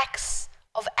for acts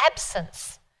of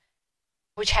absence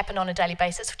which happen on a daily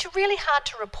basis, which are really hard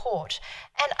to report.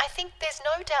 And I think there's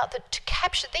no doubt that to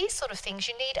capture these sort of things,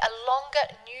 you need a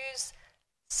longer news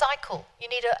cycle. You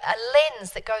need a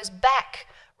lens that goes back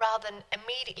rather than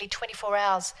immediately 24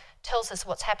 hours tells us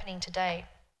what's happening today.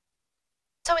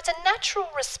 So it's a natural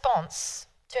response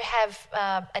to have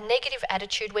a negative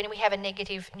attitude when we have a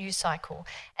negative news cycle.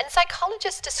 And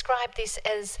psychologists describe this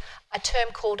as a term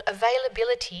called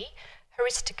availability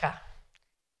heuristica,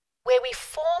 where we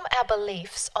form our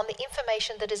beliefs on the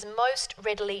information that is most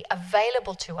readily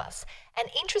available to us. And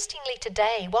interestingly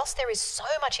today, whilst there is so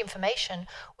much information,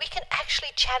 we can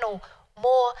actually channel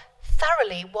more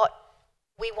thoroughly what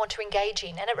we want to engage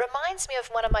in. And it reminds me of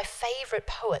one of my favourite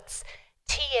poets,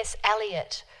 T.S.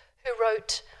 Eliot, who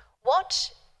wrote,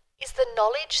 "What is the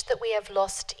knowledge that we have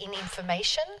lost in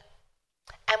information,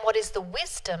 and what is the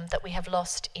wisdom that we have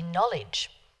lost in knowledge?"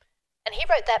 And he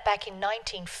wrote that back in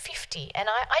 1950. And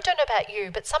I don't know about you,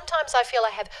 but sometimes I feel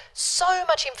I have so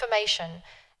much information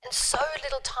and so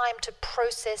little time to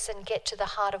process and get to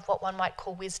the heart of what one might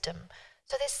call wisdom.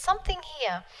 So there's something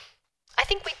here. I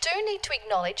think we do need to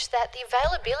acknowledge that the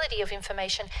availability of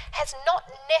information has not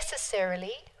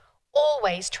necessarily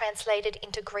always translated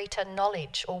into greater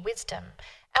knowledge or wisdom.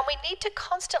 And we need to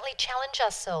constantly challenge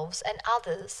ourselves and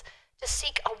others to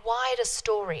seek a wider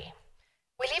story.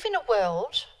 We live in a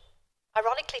world,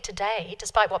 ironically today,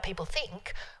 despite what people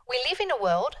think, we live in a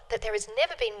world that there has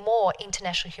never been more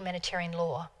international humanitarian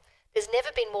law. There's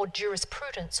never been more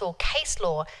jurisprudence or case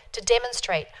law to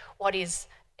demonstrate what is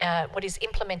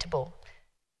implementable.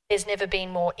 There's never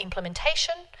been more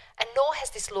implementation, and nor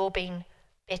has this law been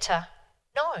better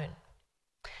known.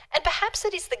 And perhaps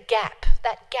it is that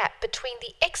gap between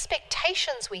the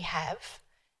expectations we have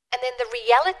and then the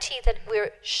reality that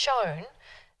we're shown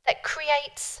that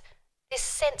creates this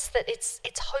sense that it's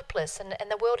hopeless and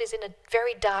the world is in a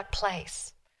very dark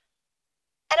place.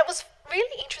 And it was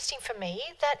really interesting for me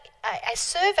that a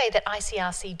survey that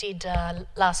ICRC did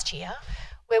last year,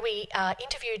 where we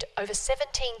interviewed over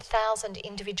 17,000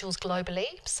 individuals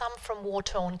globally, some from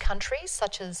war-torn countries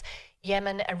such as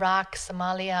Yemen, Iraq,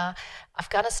 Somalia,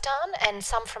 Afghanistan, and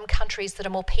some from countries that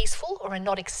are more peaceful or are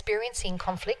not experiencing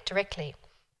conflict directly.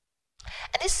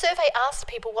 And this survey asked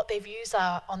people what their views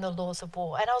are on the laws of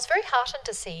war. And I was very heartened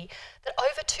to see that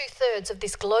over 2/3 of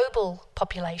this global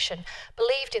population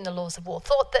believed in the laws of war,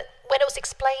 thought that when it was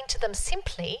explained to them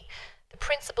simply, the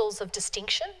principles of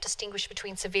distinguish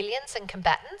between civilians and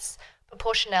combatants,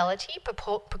 proportionality,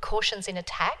 precautions in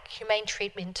attack, humane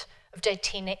treatment of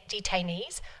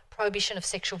detainees, prohibition of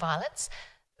sexual violence,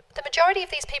 the majority of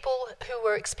these people who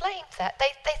were explained that,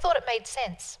 they thought it made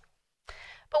sense.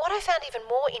 But what I found even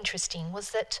more interesting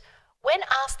was that when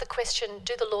asked the question,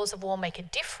 do the laws of war make a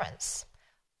difference,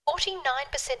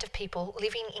 49% of people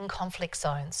living in conflict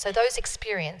zones, so those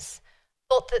experienced,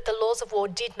 thought that the laws of war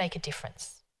did make a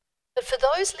difference. But for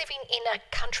those living in a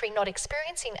country not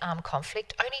experiencing armed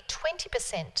conflict, only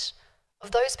 20%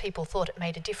 of those people thought it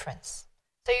made a difference.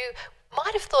 So you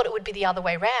might have thought it would be the other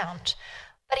way round.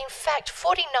 But in fact,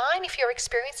 49, if you're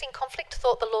experiencing conflict,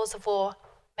 thought the laws of war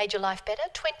made your life better,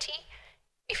 20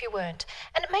 if you weren't.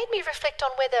 And it made me reflect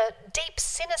on whether deep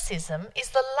cynicism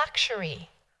is the luxury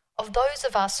of those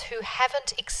of us who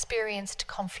haven't experienced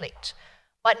conflict,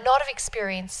 might not have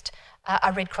experienced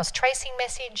a Red Cross tracing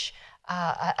message,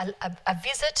 a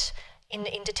visit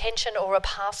in detention or a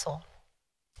parcel.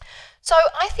 So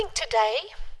I think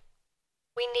today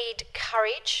we need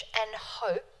courage and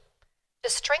hope to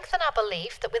strengthen our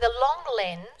belief that with a long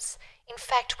lens, in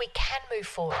fact, we can move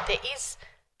forward. There is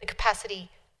the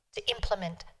capacity to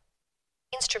implement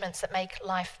instruments that make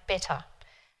life better.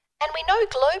 And we know,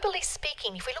 globally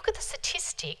speaking, if we look at the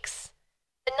statistics,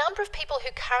 the number of people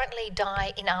who currently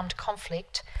die in armed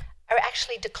conflict are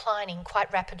actually declining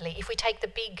quite rapidly if we take the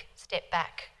big step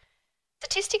back.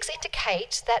 Statistics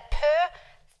indicate that per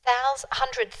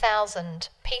 100,000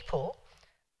 people,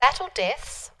 battle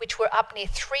deaths, which were up near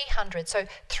 300, so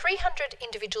 300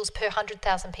 individuals per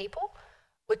 100,000 people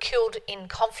were killed in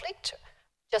conflict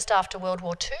just after World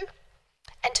War II.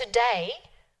 And today,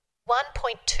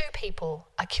 1.2 people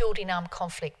are killed in armed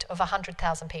conflict of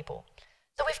 100,000 people.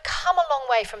 So we've come a long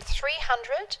way from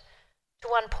 300 to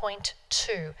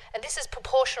 1.2. And this is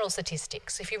proportional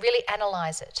statistics, if you really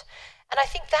analyse it. And I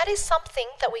think that is something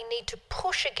that we need to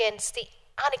push against the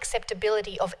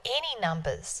unacceptability of any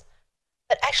numbers,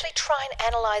 but actually try and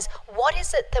analyse what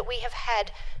is it that we have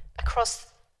had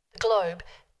across the globe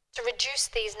to reduce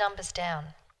these numbers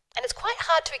down. And it's quite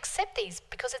hard to accept these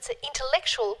because it's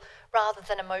intellectual rather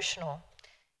than emotional.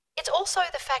 It's also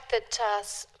the fact that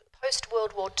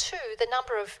post-World War II, the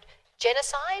number of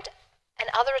genocide and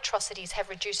other atrocities have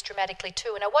reduced dramatically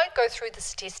too. And I won't go through the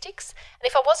statistics. And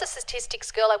if I was a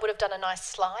statistics girl, I would have done a nice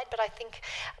slide, but I think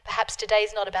perhaps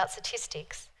today's not about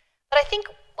statistics. But I think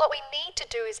what we need to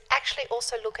do is actually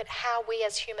also look at how we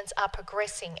as humans are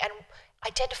progressing and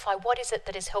identify what is it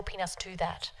that is helping us do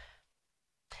that.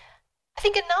 I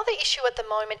think another issue at the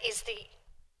moment is the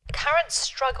the current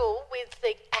struggle with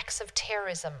the acts of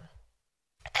terrorism.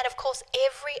 And of course,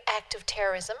 every act of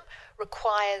terrorism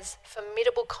requires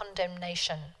formidable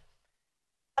condemnation.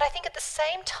 But I think at the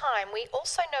same time, we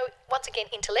also know, once again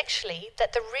intellectually,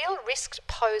 that the real risk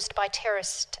posed by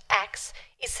terrorist acts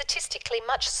is statistically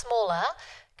much smaller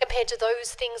compared to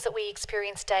those things that we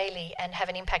experience daily and have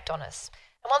an impact on us.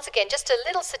 And once again, just a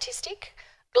little statistic,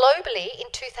 globally in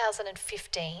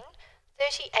 2015,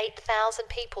 38,000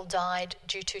 people died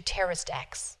due to terrorist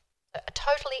acts, a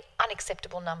totally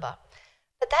unacceptable number.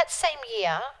 But that same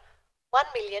year,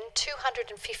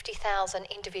 1,250,000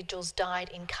 individuals died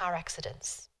in car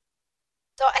accidents.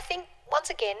 So I think, once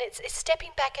again, it's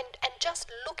stepping back and just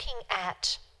looking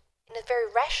at, in a very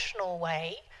rational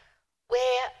way,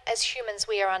 where, as humans,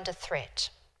 we are under threat.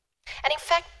 And in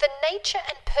fact, the nature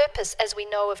and purpose, as we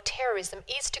know, of terrorism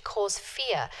is to cause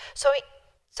fear, so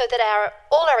that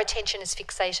all our attention is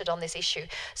fixated on this issue.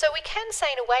 So we can say,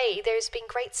 in a way, there has been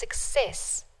great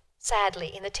success,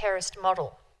 sadly, in the terrorist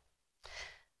model.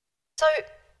 So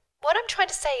what I'm trying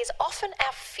to say is often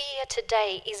our fear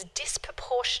today is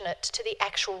disproportionate to the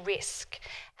actual risk.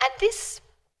 And this,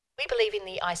 we believe in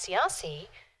the ICRC,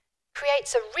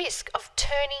 creates a risk of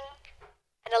turning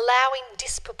and allowing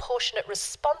disproportionate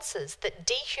responses that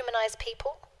dehumanize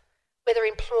people, whether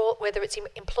it's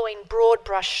employing broad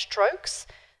brush strokes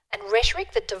and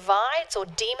rhetoric that divides or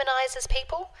demonizes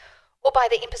people, or by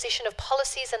the imposition of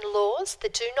policies and laws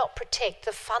that do not protect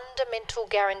the fundamental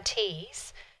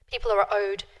guarantees people are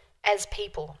owed as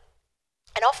people.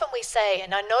 And often we say,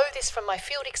 and I know this from my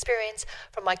field experience,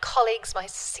 from my colleagues, my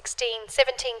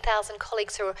 17,000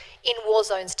 colleagues who are in war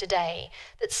zones today,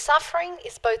 that suffering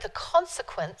is both a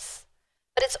consequence,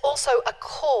 but it's also a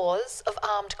cause of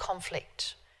armed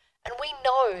conflict. And we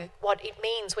know what it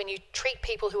means when you treat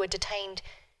people who are detained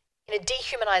in a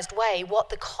dehumanized way, what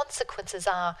the consequences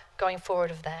are going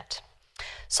forward of that.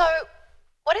 So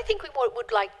what I think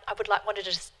wanted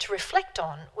us to reflect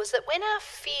on was that when our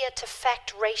fear to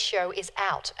fact ratio is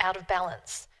out of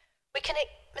balance, we can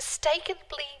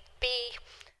mistakenly be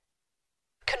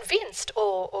convinced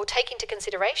or take into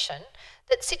consideration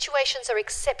that situations are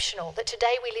exceptional, that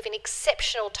today we live in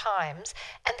exceptional times,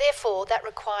 and therefore that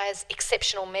requires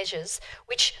exceptional measures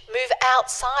which move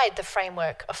outside the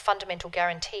framework of fundamental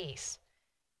guarantees.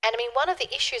 And I mean, one of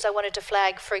the issues I wanted to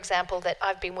flag, for example, that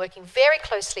I've been working very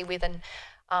closely with and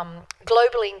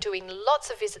globally doing lots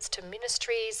of visits to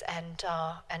ministries and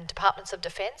departments of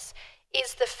defence,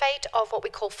 is the fate of what we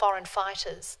call foreign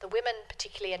fighters, the women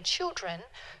particularly and children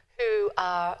who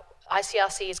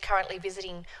ICRC is currently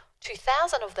visiting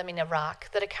 2,000 of them in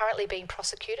Iraq that are currently being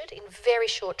prosecuted in very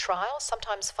short trials,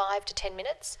 sometimes 5 to 10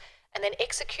 minutes, and then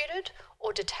executed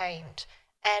or detained.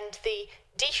 And the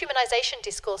dehumanisation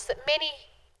discourse that many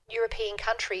European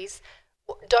countries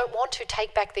don't want to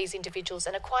take back these individuals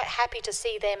and are quite happy to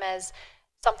see them as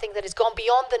something that has gone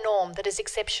beyond the norm, that is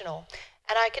exceptional.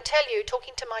 And I can tell you,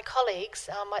 talking to my colleagues,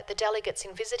 the delegates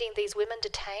in visiting these women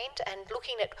detained and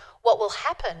looking at what will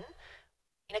happen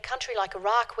in a country like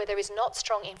Iraq where there is not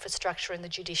strong infrastructure in the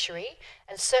judiciary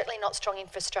and certainly not strong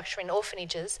infrastructure in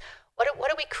orphanages, what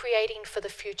are we creating for the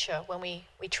future when we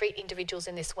treat individuals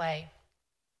in this way?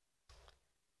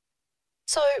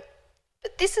 So,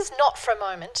 but this is not for a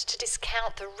moment to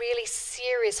discount the really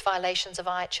serious violations of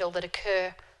IHL that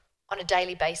occur on a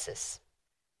daily basis.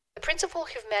 The principle of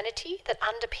humanity that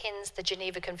underpins the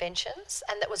Geneva Conventions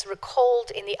and that was recalled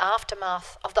in the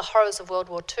aftermath of the horrors of World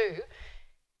War II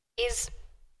is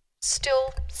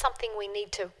still something we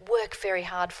need to work very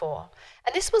hard for.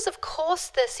 And this was, of course,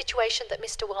 the situation that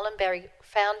Mr. Wallenberg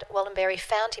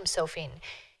found himself in.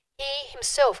 He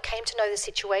himself came to know the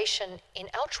situation in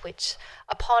Auschwitz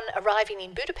upon arriving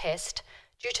in Budapest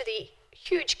due to the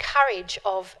huge courage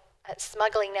of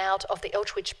smuggling out of the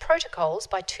Auschwitz protocols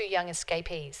by 2 young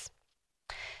escapees.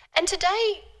 And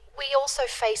today we also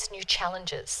face new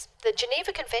challenges. The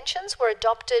Geneva Conventions were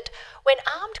adopted when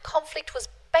armed conflict was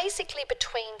basically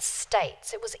between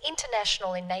states. It was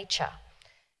international in nature.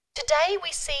 Today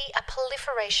we see a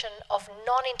proliferation of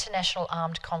non-international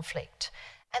armed conflict.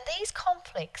 And these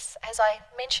conflicts, as I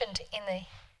mentioned in the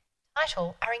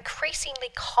title, are increasingly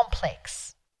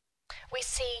complex. We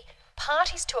see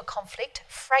parties to a conflict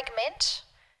fragment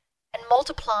and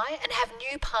multiply and have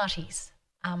new parties.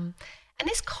 And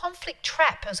this conflict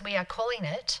trap, as we are calling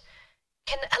it,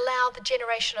 can allow the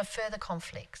generation of further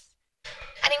conflicts.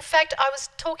 And in fact, I was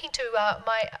talking to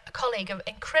my colleague, an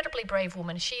incredibly brave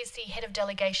woman. She is the head of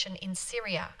delegation in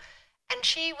Syria. And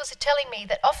she was telling me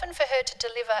that often for her to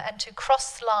deliver and to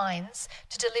cross lines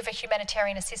to deliver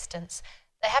humanitarian assistance,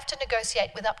 they have to negotiate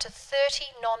with up to 30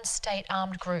 non-state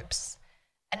armed groups.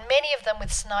 and many of them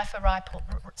with sniper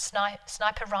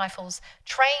rifles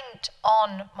trained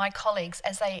on my colleagues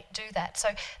as they do that. So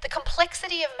the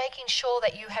complexity of making sure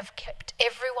that you have kept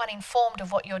everyone informed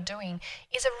of what you're doing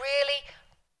is a really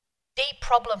deep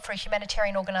problem for a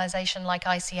humanitarian organisation like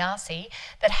ICRC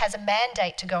that has a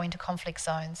mandate to go into conflict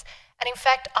zones. And in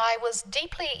fact, I was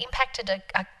deeply impacted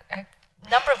a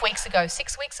number of weeks ago,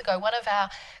 6 weeks ago. One of our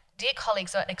dear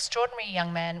colleagues, an extraordinary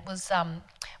young man,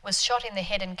 was shot in the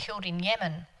head and killed in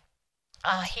Yemen.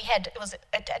 It was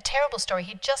a terrible story.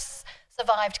 He'd just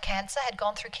survived cancer, had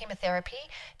gone through chemotherapy,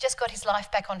 just got his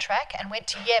life back on track, and went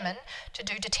to Yemen to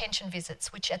do detention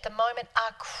visits, which at the moment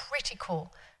are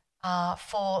critical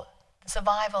for the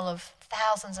survival of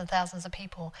thousands and thousands of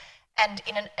people. And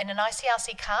in an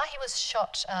ICRC car, he was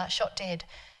shot dead.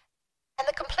 And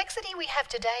the complexity we have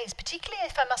today is, particularly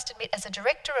if I must admit, as a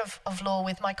director of law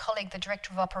with my colleague, the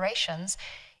director of operations,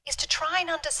 is to try and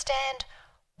understand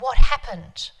what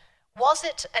happened. Was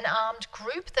it an armed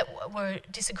group that were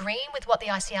disagreeing with what the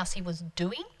ICRC was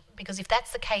doing? Because if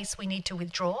that's the case, we need to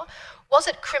withdraw. Was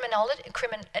it a criminal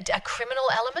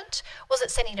element? Was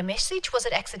it sending a message? Was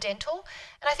it accidental?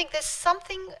 And I think there's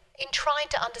something in trying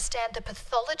to understand the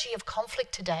pathology of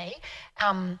conflict today.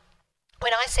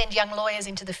 When I send young lawyers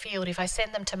into the field, if I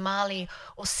send them to Mali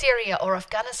or Syria or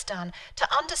Afghanistan, to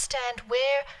understand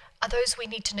where are those we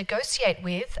need to negotiate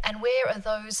with and where are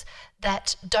those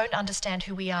that don't understand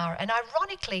who we are. And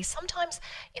ironically, sometimes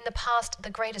in the past, the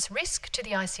greatest risk to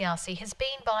the ICRC has been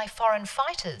by foreign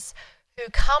fighters who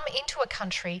come into a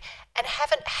country and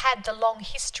haven't had the long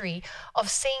history of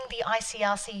seeing the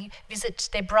ICRC visit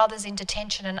their brothers in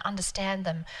detention and understand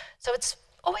them. So it's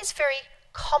always very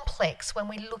complex when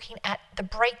we're looking at the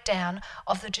breakdown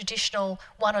of the traditional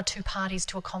one or two parties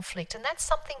to a conflict. And that's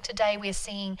something today we're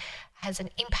seeing has an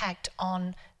impact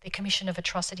on the commission of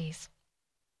atrocities.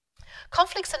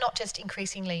 Conflicts are not just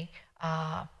increasingly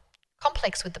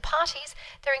complex with the parties,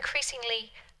 they're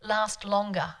increasingly last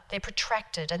longer, they're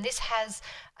protracted. And this has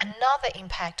another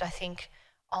impact, I think,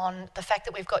 on the fact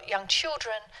that we've got young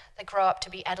children that grow up to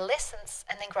be adolescents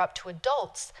and then grow up to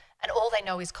adults, and all they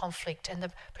know is conflict. And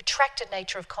the protracted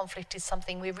nature of conflict is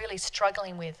something we're really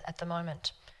struggling with at the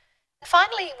moment. And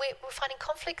finally, we're finding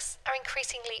conflicts are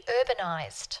increasingly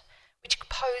urbanised, which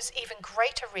pose even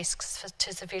greater risks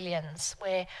to civilians,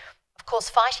 where, of course,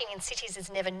 fighting in cities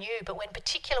is never new, but when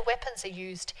particular weapons are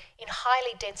used in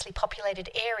highly densely populated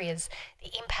areas,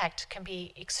 the impact can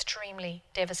be extremely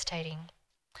devastating.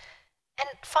 And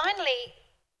finally,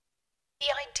 the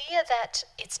idea that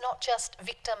it's not just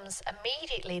victims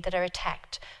immediately that are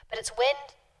attacked, but it's when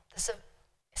the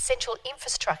essential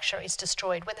infrastructure is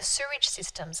destroyed, when the sewage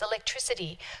systems,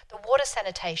 electricity, the water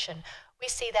sanitation, we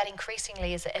see that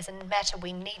increasingly as a matter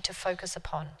we need to focus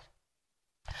upon.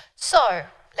 So,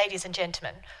 ladies and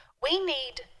gentlemen, we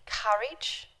need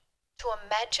courage to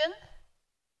imagine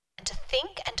and to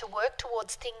think and to work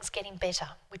towards things getting better,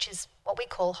 which is what we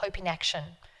call hope in action.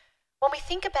 When we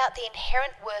think about the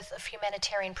inherent worth of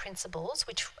humanitarian principles,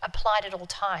 which applied at all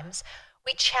times,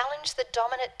 we challenge the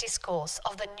dominant discourse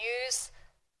of the news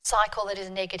cycle that is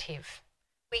negative.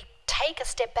 We take a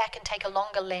step back and take a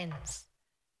longer lens.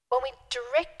 When we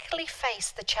directly face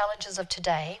the challenges of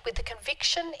today with the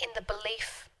conviction in the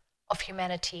belief of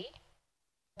humanity,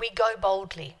 we go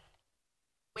boldly.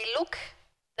 We look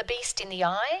the beast in the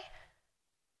eye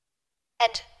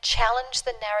and challenge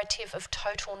the narrative of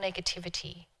total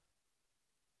negativity.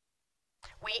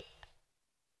 We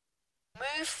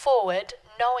move forward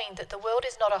knowing that the world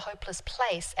is not a hopeless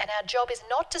place, and our job is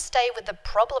not to stay with the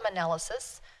problem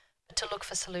analysis, but to look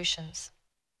for solutions.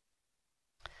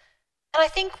 And I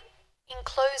think, in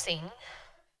closing,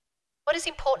 what is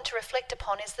important to reflect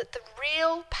upon is that the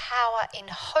real power in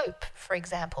hope, for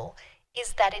example,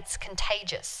 is that it's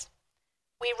contagious.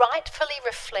 We rightfully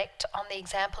reflect on the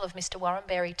example of Mr.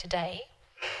 Wallenberg today,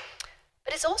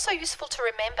 but it's also useful to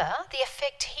remember the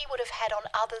effect he would have had on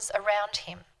others around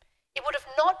him. It would have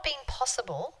not been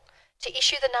possible to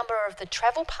issue the number of the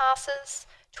travel passes,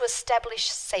 to establish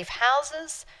safe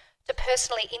houses, to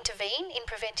personally intervene in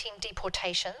preventing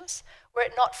deportations, were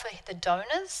it not for the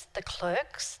donors, the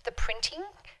clerks, the printing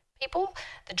people,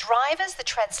 the drivers, the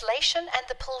translation, and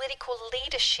the political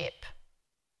leadership.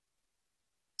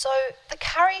 So the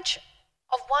courage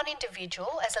of one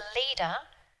individual as a leader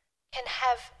can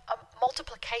have a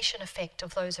multiplication effect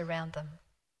of those around them.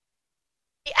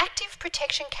 The active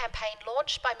protection campaign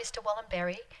launched by Mr.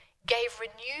 Wallenberg gave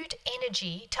renewed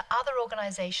energy to other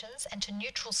organisations and to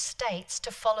neutral states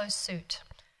to follow suit.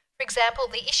 For example,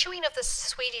 the issuing of the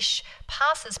Swedish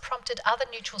passes prompted other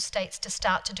neutral states to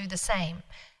start to do the same,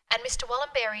 and Mr.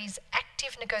 Wallenberg's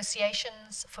active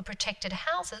negotiations for protected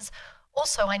houses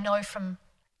Also, I know from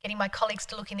getting my colleagues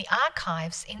to look in the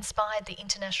archives, inspired the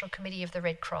International Committee of the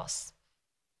Red Cross.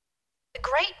 The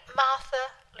great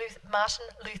Martin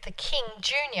Luther King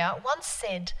Jr. once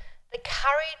said that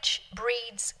courage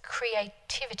breeds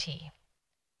creativity.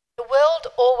 The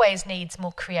world always needs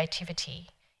more creativity.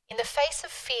 In the face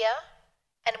of fear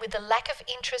and with the lack of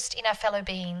interest in our fellow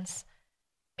beings,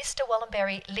 Mr.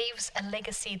 Wallenberg leaves a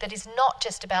legacy that is not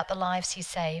just about the lives he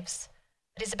saves,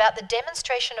 but is about the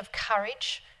demonstration of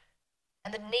courage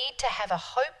and the need to have a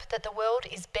hope that the world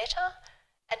is better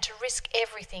and to risk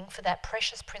everything for that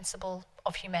precious principle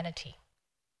of humanity.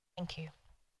 Thank you.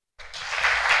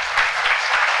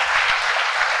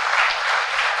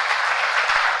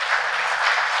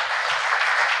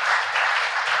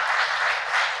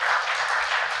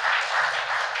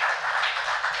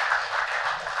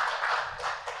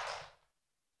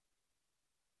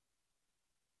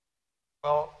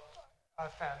 Well, I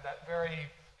found that very,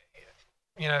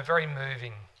 very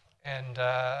moving, and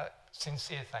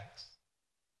sincere thanks.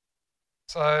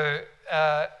 So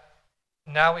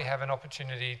now we have an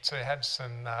opportunity to have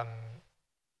some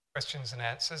questions and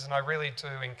answers, and I really do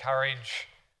encourage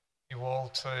you all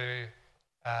to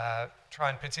try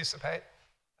and participate.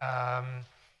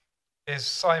 There's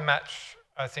so much,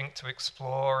 I think, to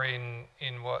explore in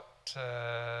what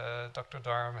Dr.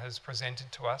 Durham has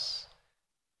presented to us.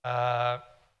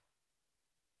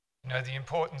 The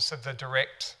importance of the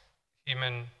direct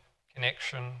human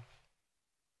connection,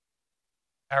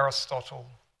 Aristotle,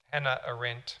 Hannah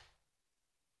Arendt,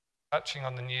 touching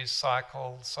on the news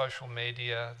cycle, social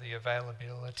media, the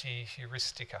availability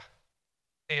heuristica,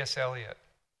 T.S. Eliot,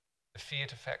 the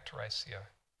fear-to-fact ratio,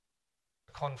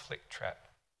 the conflict trap,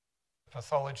 the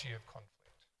pathology of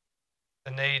conflict,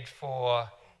 the need for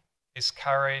this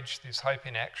courage, this hope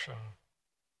in action,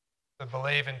 to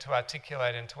believe and to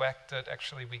articulate and to act that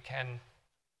actually we can,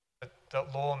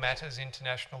 that law matters,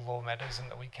 international law matters,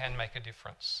 and that we can make a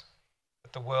difference,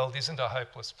 that the world isn't a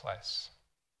hopeless place.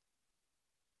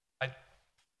 I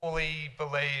fully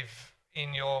believe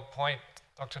in your point,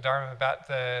 Dr. Durham, about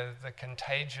the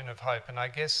contagion of hope, and I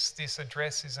guess this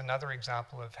address is another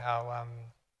example of how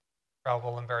Raoul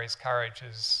Wallenberg's courage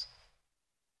has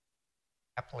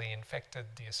happily infected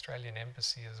the Australian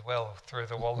Embassy as well through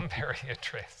the Wallenberg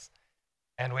Address.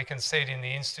 And we can see it in the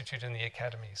Institute and the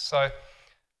Academy. So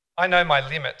I know my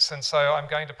limits, and so I'm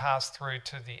going to pass through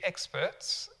to the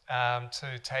experts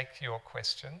to take your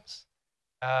questions.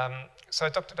 So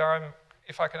Dr. Durham,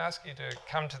 if I can ask you to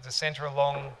come to the centre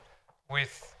along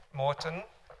with Morton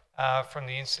from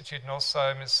the Institute, and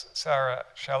also Ms. Sarah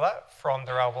Scheller from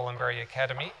the Raoul Wallenberg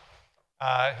Academy,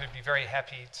 who'd be very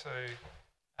happy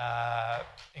to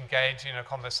engage in a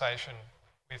conversation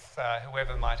with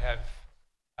whoever might have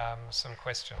some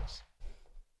questions.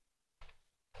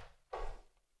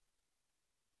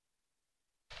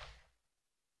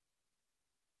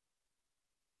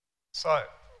 So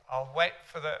I'll wait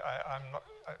for the.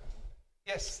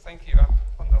 Yes, thank you. Up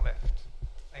on the left.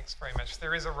 Thanks very much.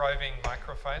 There is a roving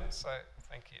microphone, so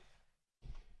thank you.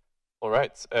 All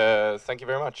right. Thank you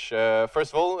very much.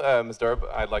 First of all, Ms. Durham,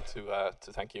 I'd like to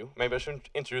thank you. Maybe I should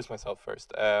introduce myself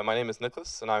first. My name is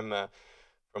Nicholas, and I'm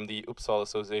from the Uppsala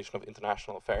Association of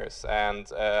International Affairs.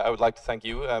 And I would like to thank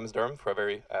you, Ms. Durham, for a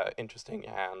very interesting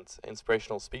and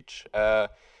inspirational speech.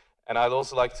 And I'd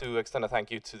also like to extend a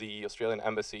thank you to the Australian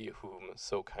Embassy, whom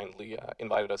so kindly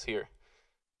invited us here.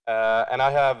 And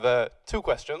I have two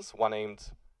questions, one aimed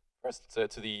first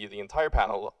to the entire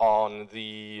panel on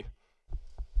the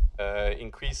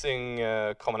increasing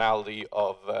commonality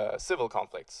of civil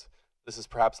conflicts. This is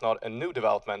perhaps not a new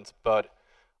development, but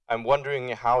I'm wondering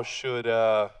how should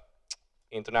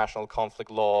international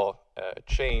conflict law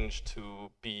change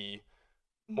to be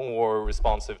more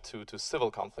responsive to civil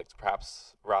conflicts,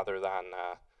 perhaps, rather than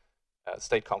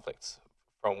state conflicts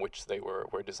from which they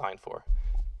were designed for.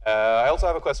 I also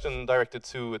have a question directed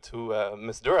to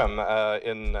Ms. Durham.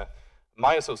 In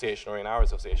my association, or in our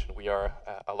association, we are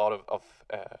a lot of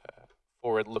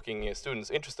forward-looking students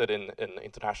interested in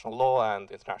international law and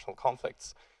international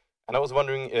conflicts. And I was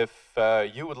wondering if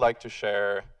you would like to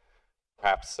share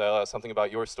perhaps something about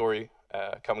your story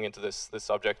coming into this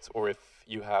subject, or if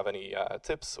you have any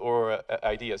tips or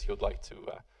ideas you would like to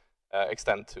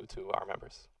extend to our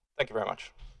members. Thank you very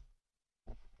much.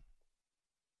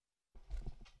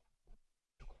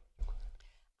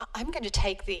 I'm going to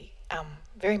take the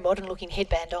very modern-looking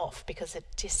headband off because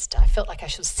I felt like I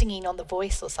was singing on The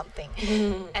Voice or something,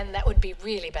 and that would be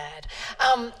really bad.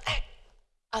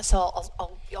 So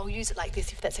I'll use it like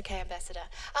this, if that's okay, Ambassador.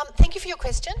 Thank you for your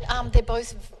question. They're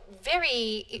both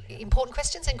very important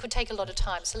questions and could take a lot of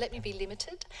time, so let me be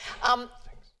limited.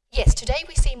 Yes, today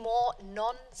we see more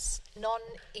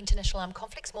non-international armed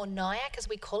conflicts, more NIAC as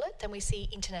we call it, than we see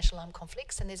international armed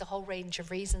conflicts, and there's a whole range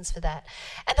of reasons for that.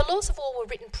 And the laws of war were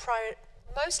written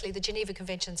mostly the Geneva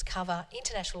Conventions cover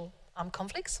international armed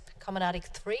conflicts, Common Article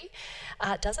 3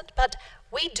 doesn't, but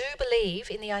we do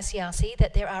believe in the ICRC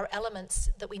that there are elements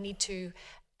that we need to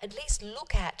at least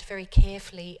look at very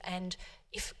carefully, and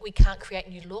if we can't create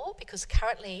new law, because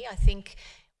currently I think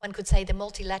one could say the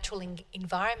multilateral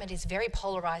environment is very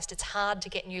polarised. It's hard to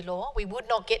get new law. We would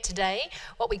not get today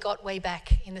what we got way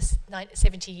back in the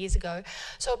 70 years ago.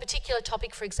 So a particular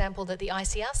topic, for example, that the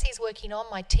ICRC is working on,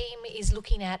 my team is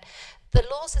looking at the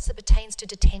laws as it pertains to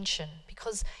detention,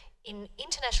 because in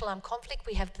international armed conflict,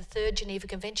 we have the Third Geneva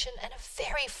Convention and a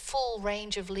very full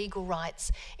range of legal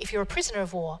rights if you're a prisoner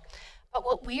of war. But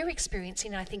what we're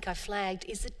experiencing, and I think I flagged,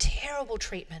 is the terrible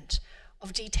treatment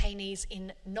of detainees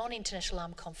in non-international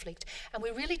armed conflict. And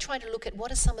we're really trying to look at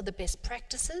what are some of the best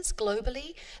practices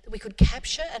globally that we could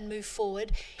capture and move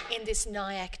forward in this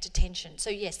NIAC detention. So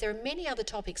yes, there are many other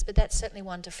topics, but that's certainly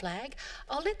one to flag.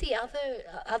 I'll let the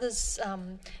others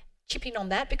chip in on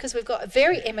that, because we've got a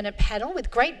very eminent panel with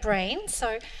great brains.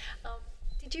 So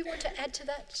did you want to add to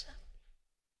that?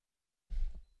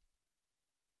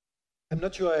 I'm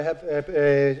not sure I have,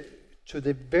 to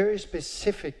the very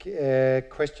specific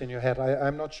question you had,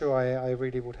 I'm not sure I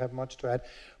really would have much to add.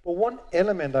 But one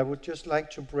element I would just like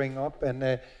to bring up, and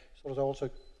sort of also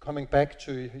coming back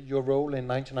to your role in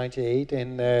 1998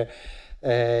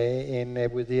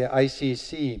 with the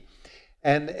ICC,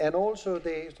 and also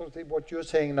what you're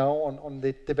saying now on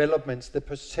the developments, the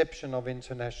perception of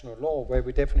international law, where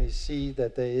we definitely see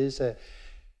that there is a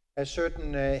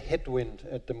certain headwind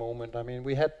at the moment. I mean,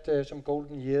 we had some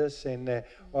golden years in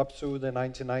up through the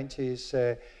 1990s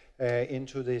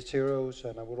into the zeros,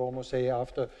 and I would almost say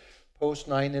after post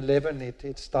 9/11,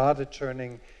 it started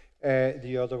turning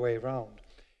the other way around.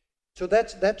 So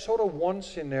that's sort of one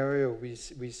scenario we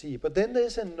see. But then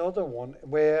there's another one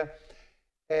where,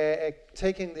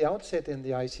 taking the outset in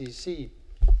the ICC,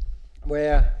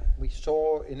 where we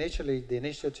saw initially the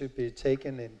initiative be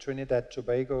taken in Trinidad,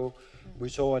 Tobago. We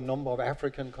saw a number of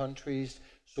African countries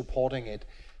supporting it.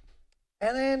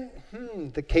 And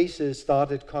then the cases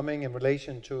started coming in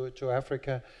relation to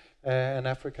Africa and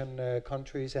African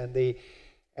countries, and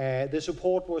the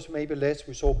support was maybe less.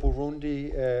 We saw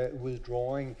Burundi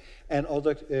withdrawing, and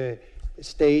other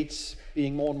states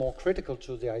being more and more critical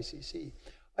to the ICC.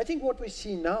 I think what we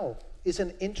see now is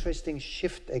an interesting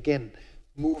shift again,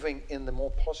 moving in the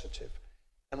more positive.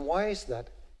 And why is that?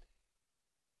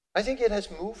 I think it has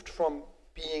moved from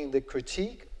being the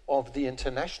critique of the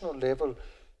international level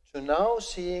to now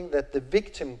seeing that the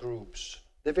victim groups,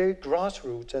 the very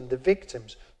grassroots and the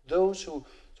victims, those who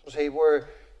say were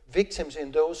victims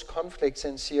in those conflicts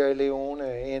in Sierra Leone,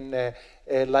 in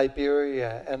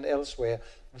Liberia and elsewhere,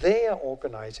 they are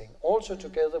organizing, also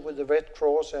together with the Red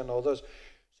Cross and others.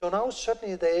 So now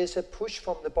suddenly there is a push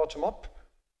from the bottom up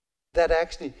that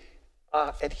actually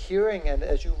are adhering, and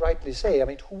as you rightly say, I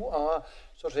mean, who are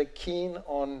sort of keen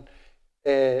on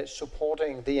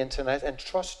supporting the internet and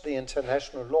trust the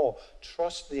international law,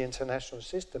 trust the international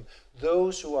system,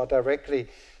 those who are directly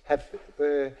have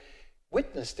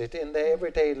witnessed it in their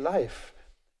everyday life.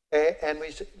 And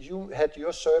you had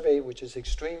your survey, which is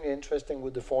extremely interesting,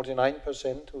 with the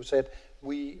 49% who said,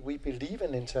 we believe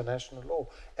in international law.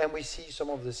 And we see some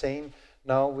of the same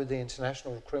now with the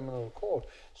International Criminal Court,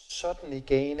 suddenly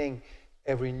gaining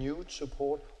a renewed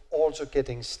support, also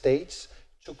getting states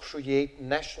to create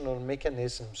national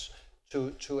mechanisms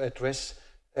to address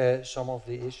some of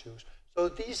the issues. So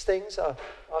these things are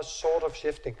sort of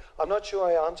shifting. I'm not sure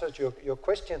I answered your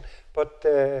question, but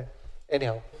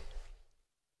anyhow.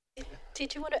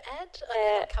 Did you want to add?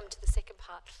 I'll come to the second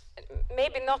part.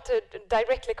 Maybe not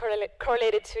directly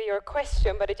correlated to your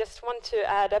question, but I just want to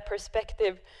add a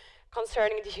perspective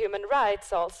concerning the human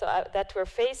rights also, that we're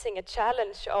facing a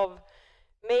challenge of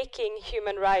making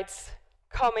human rights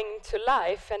coming to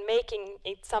life and making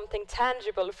it something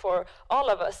tangible for all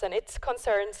of us. And it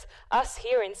concerns us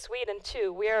here in Sweden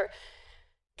too. We're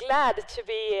glad to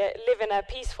live in a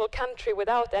peaceful country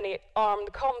without any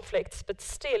armed conflicts, but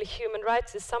still human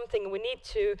rights is something we need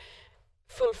to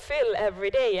fulfill every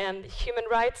day, and human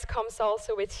rights comes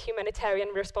also with humanitarian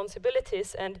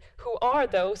responsibilities. And who are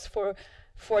those for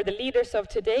the leaders of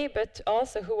today, but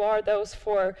also who are those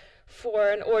for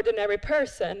an ordinary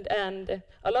person? And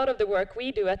a lot of the work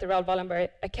we do at the Raoul Wallenberg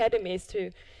Academy is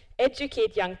to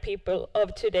educate young people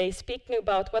of today, speaking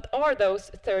about what are those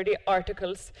 30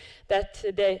 articles that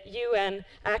the UN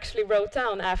actually wrote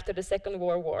down after the Second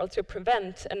World War to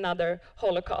prevent another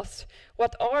Holocaust.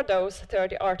 What are those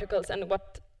 30 articles, and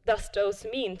what does those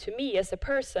mean to me as a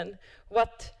person?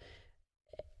 What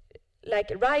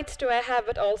rights do I have,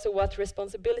 but also what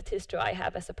responsibilities do I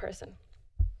have as a person?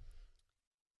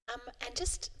 And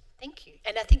just thank you.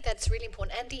 And I think that's really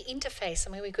important. And the interface,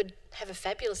 I mean, we could have a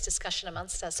fabulous discussion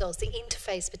amongst ourselves, the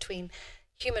interface between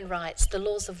human rights, the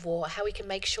laws of war, how we can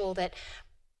make sure that,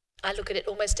 I look at it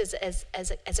almost as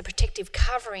a protective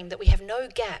covering, that we have no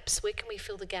gaps. Where can we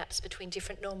fill the gaps between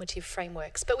different normative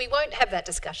frameworks? But we won't have that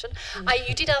discussion.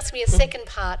 You did ask me a second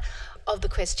part of the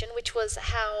question, which was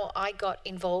how I got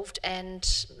involved, and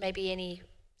maybe any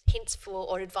hints for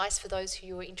or advice for those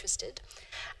who are interested.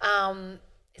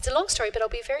 It's a long story, but I'll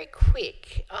be very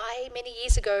quick. Many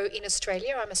years ago in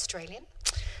Australia, I'm Australian.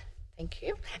 Thank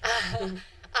you.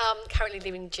 Currently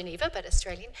living in Geneva, but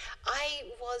Australian. I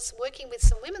was working with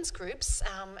some women's groups,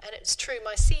 and it's true,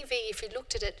 my CV, if you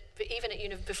looked at it, even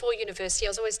at before university, I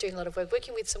was always doing a lot of work,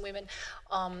 working with some women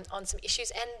on some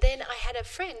issues. And then I had a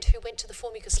friend who went to the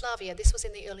former Yugoslavia, this was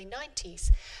in the early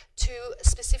 90s, to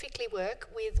specifically work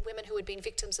with women who had been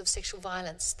victims of sexual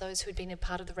violence, those who had been a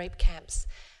part of the rape camps.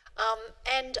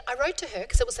 And I wrote to her,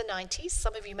 because it was the 90s,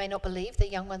 some of you may not believe, the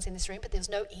young ones in this room, but there was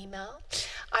no email.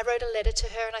 I wrote a letter to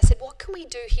her and I said, what can we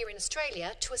do here in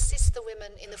Australia to assist the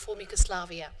women in the former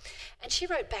Yugoslavia? And she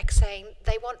wrote back saying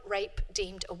they want rape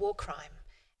deemed a war crime.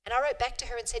 And I wrote back to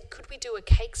her and said, could we do a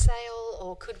cake sale,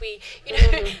 or could we, you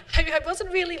know, I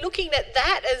wasn't really looking at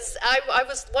that as, I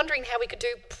was wondering how we could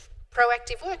do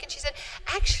proactive work. And she said,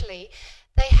 actually,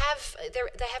 they have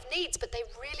needs, but they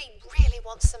really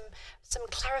want some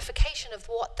clarification of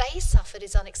what they suffered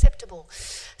is unacceptable.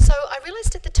 So I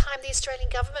realised at the time the Australian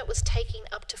government was taking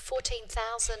up to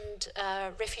 14,000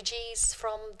 refugees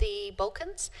from the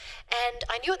Balkans, and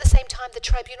I knew at the same time the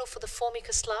Tribunal for the former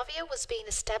Yugoslavia was being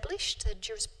established,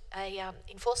 a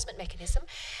enforcement mechanism,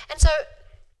 and so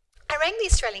I rang the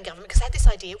Australian government because I had this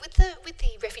idea with the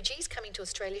refugees coming to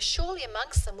Australia, surely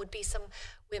amongst them would be some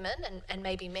women and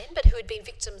maybe men, but who had been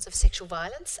victims of sexual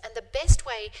violence, and the best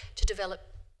way to develop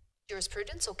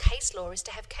jurisprudence or case law is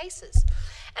to have cases.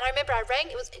 And I remember I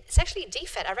rang, it's actually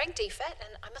DFAT, I rang DFAT,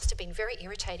 and I must have been very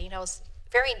irritating, I was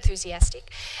very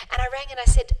enthusiastic, and I rang and I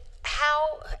said,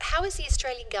 how is the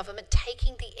Australian government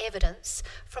taking the evidence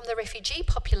from the refugee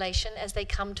population as they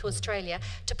come to Australia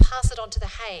to pass it on to The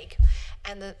Hague?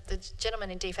 And the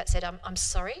gentleman in DFAT said, I'm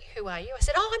sorry, who are you? I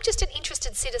said, I'm just an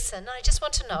interested citizen, I just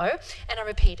want to know. And I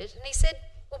repeated, and he said,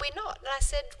 well, we're not. And I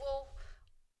said, well,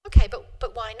 okay,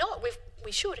 but why not?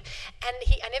 We should. And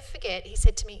I never forget, he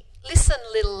said to me, listen,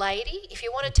 little lady, if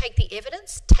you want to take the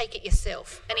evidence, take it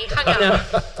yourself. And he hung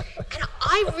up. And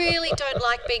I really don't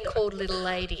like being called little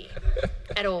lady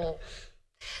at all.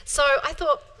 So I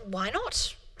thought, why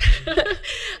not?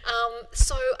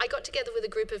 So I got together with a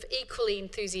group of equally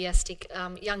enthusiastic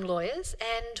young lawyers,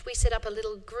 and we set up a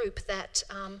little group that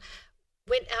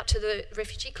went out to the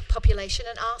refugee population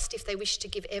and asked if they wished to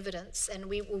give evidence, and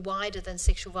we were wider than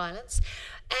sexual violence.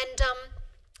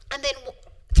 And then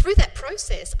through that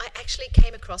process, I actually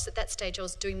came across, at that stage I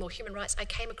was doing more human rights, I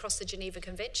came across the Geneva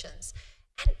Conventions.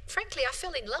 And frankly, I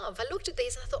fell in love. I looked at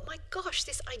these and I thought, my gosh,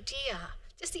 this idea,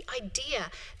 just the idea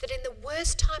that in the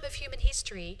worst time of human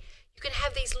history, you can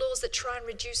have these laws that try and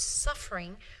reduce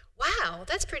suffering. Wow,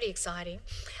 that's pretty exciting.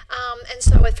 And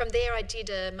so from there I did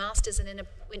a master's, and then I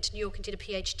went to New York and did a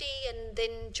PhD, and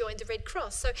then joined the Red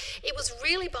Cross. So it was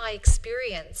really by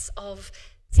experience of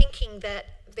thinking that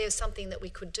there's something that we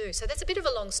could do. So that's a bit of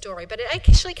a long story, but it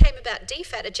actually came about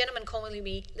DFAT, a gentleman calling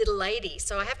me little lady,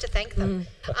 so I have to thank them.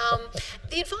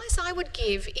 The advice I would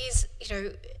give is,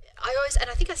 I always, and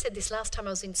I think I said this last time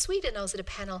I was in Sweden, I was at a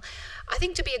panel, I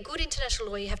think to be a good international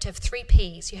lawyer you have to have 3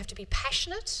 Ps. You have to be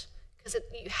passionate, because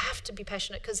you have to be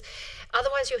passionate, because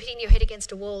otherwise you're hitting your head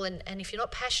against a wall, and if you're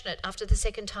not passionate, after the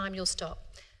second time you'll stop.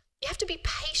 You have to be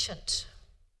patient.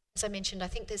 As I mentioned, I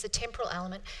think there's a temporal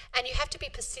element, and you have to be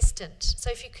persistent.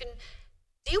 So if you can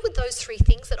deal with those 3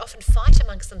 things that often fight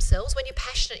amongst themselves, when you're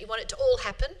passionate, you want it to all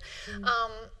happen.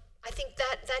 I think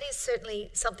that is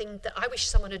certainly something that I wish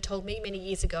someone had told me many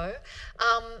years ago.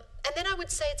 And then I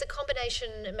would say it's a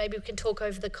combination, maybe we can talk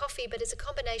over the coffee, but it's a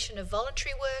combination of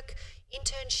voluntary work,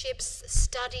 internships,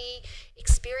 study,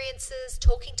 experiences,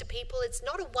 talking to people. It's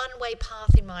not a one-way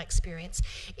path in my experience.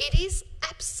 It is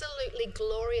absolutely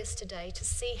glorious today to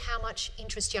see how much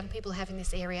interest young people have in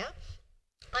this area.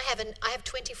 I have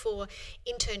 24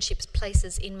 internships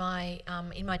places in my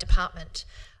department.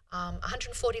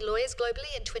 140 lawyers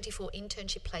globally and 24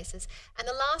 internship places. And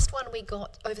the last one we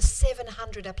got over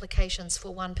 700 applications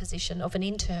for one position of an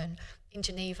intern in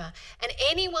Geneva. And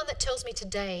anyone that tells me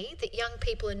today that young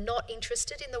people are not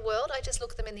interested in the world, I just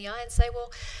look them in the eye and say,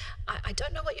 well, I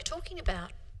don't know what you're talking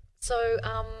about. So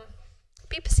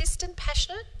be persistent,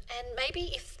 passionate, and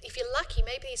maybe if you're lucky,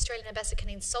 maybe the Australian ambassador can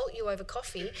insult you over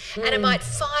coffee and it might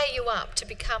fire you up to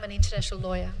become an international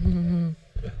lawyer.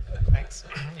 Thanks.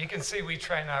 You can see we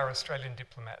train our Australian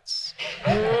diplomats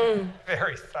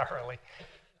very thoroughly.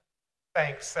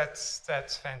 Thanks.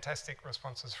 That's fantastic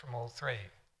responses from all three.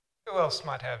 Who else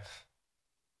might have?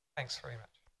 Thanks very much.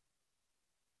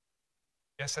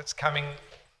 Yes, it's coming.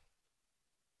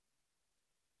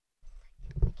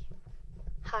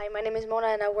 Hi, my name is Mona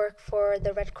and I work for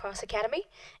the Red Cross Academy.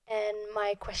 And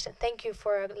my question, thank you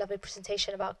for a lovely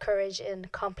presentation about courage in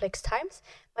complex times.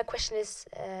 My question is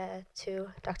to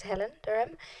Dr. Helen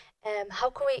Durham. How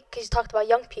can we, because you talked about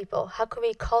young people, how can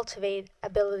we cultivate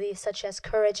abilities such as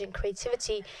courage and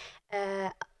creativity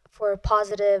for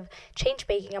positive change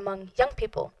making among young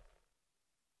people?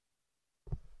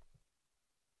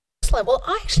 Well,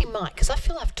 I actually might, because I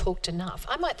feel I've talked enough.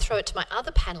 I might throw it to my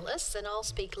other panellists and I'll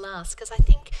speak last, because I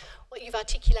think what you've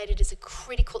articulated is a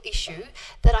critical issue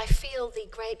that I feel the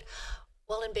great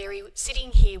Wallenberg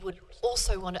sitting here would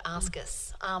also want to ask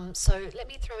us. So let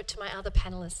me throw it to my other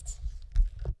panellists.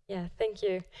 Yeah, thank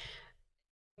you.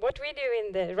 What we do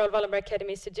in the Raoul Wallenberg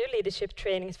Academy is to do leadership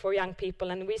trainings for young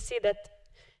people, and we see that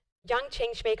young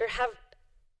change makers have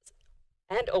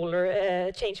and older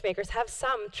change makers have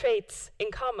some traits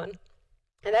in common.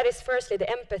 And that is firstly the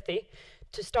empathy,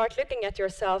 to start looking at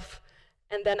yourself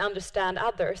and then understand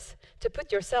others, to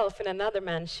put yourself in another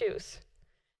man's shoes.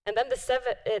 And then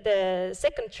the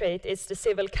second trait is the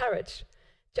civil courage,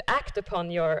 to act upon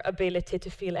your ability to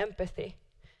feel empathy.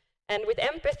 And with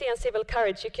empathy and civil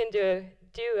courage, you can do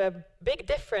a big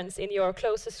difference in your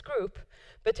closest group,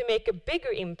 but to make a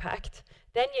bigger impact,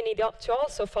 then you need to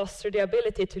also foster the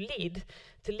ability to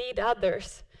lead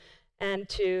others, and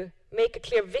to make a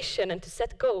clear vision and to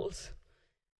set goals.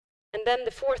 And then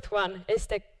the fourth one is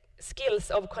the skills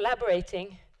of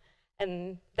collaborating.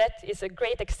 And that is a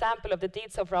great example of the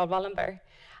deeds of Raoul Wallenberg,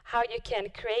 how you can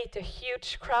create a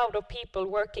huge crowd of people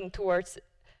working towards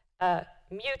a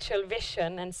mutual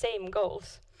vision and same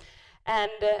goals.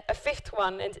 And a fifth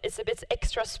one, and it's a bit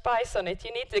extra spice on it,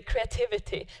 you need the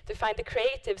creativity to find the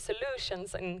creative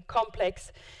solutions in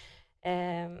complex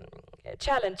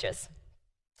challenges.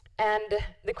 And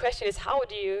the question is, how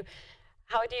do you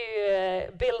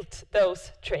build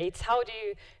those traits? How do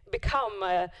you become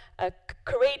a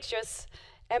courageous,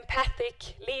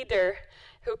 empathic leader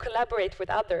who collaborates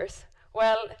with others?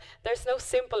 Well, there's no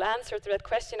simple answer to that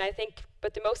question, I think,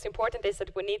 but the most important is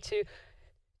that we need to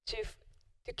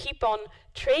keep on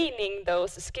training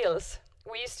those skills.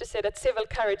 We used to say that civil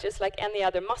courage is like any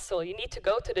other muscle. You need to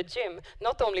go to the gym,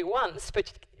 not only once,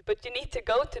 but you need to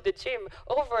go to the gym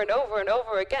over and over and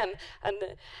over again,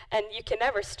 and you can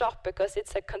never stop, because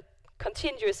it's a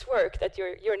continuous work that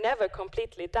you're never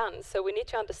completely done. So we need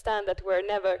to understand that we're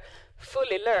never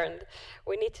fully learned.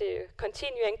 We need to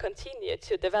continue and continue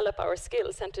to develop our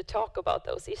skills and to talk about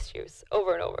those issues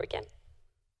over and over again.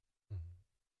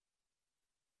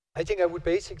 I think I would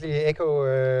basically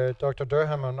echo Dr.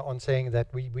 Durham on saying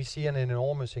that we see an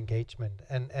enormous engagement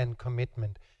and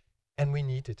commitment, and we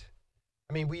need it.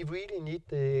 I mean, we really need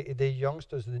the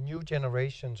youngsters, the new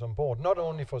generations on board, not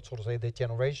only for sort of say the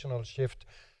generational shift.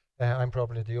 I'm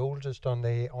probably the oldest on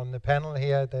the panel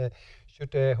here. There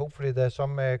should hopefully there's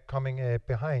some coming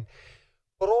behind,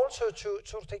 but also to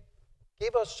sort of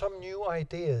give us some new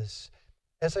ideas.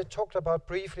 As I talked about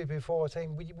briefly before,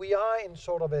 saying we are in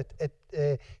sort of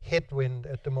a headwind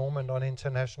at the moment on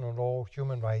international law,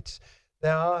 human rights.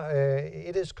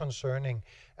 It is concerning.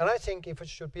 And I think if it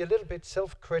should be a little bit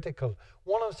self-critical,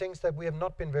 one of the things that we have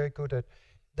not been very good at,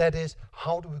 that is,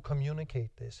 how do we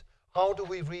communicate this? How do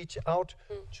we reach out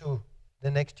to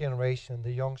the next generation,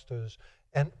 the youngsters,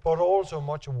 but also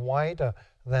much wider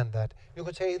than that? You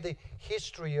could say the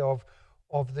history of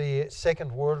the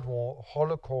Second World War,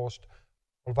 Holocaust,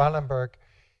 Wallenberg,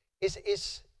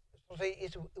 is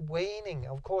waning.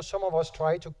 Of course, some of us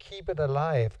try to keep it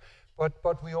alive,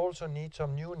 but we also need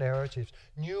some new narratives,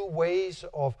 new ways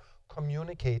of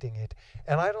communicating it.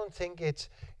 And I don't think it's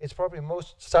probably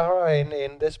most Sarah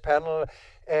in this panel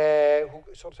who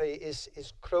sort of say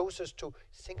is closest to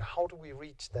think, how do we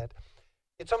reach that?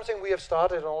 It's something we have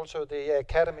started also, the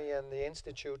Academy and the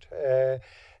Institute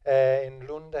in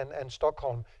Lund and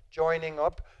Stockholm, joining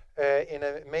up in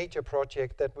a major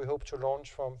project that we hope to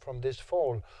launch from this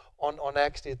fall on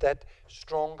actually that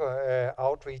stronger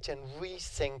outreach and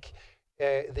rethink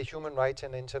the human rights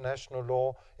and international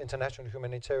law, international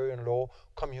humanitarian law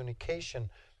communication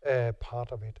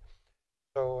part of it.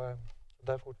 So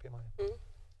that would be mine.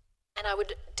 And I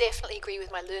would definitely agree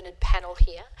with my learned panel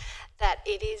here that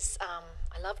it is,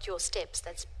 I loved your steps,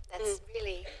 that's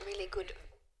really, really good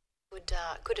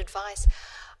good advice.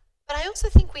 But I also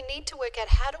think we need to work out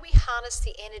how do we harness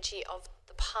the energy of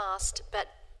the past, but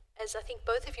as I think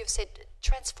both of you have said,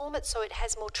 transform it so it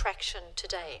has more traction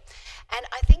today. And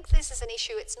I think this is an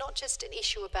issue, it's not just an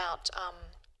issue about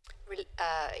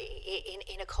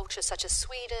in a culture such as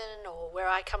Sweden or where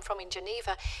I come from in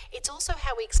Geneva, it's also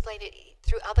how we explain it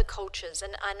through other cultures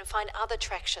and find other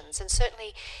tractions. And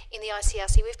certainly in the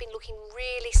ICRC, we've been looking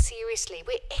really seriously.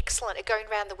 We're excellent at going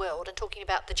around the world and talking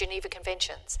about the Geneva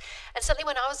Conventions. And certainly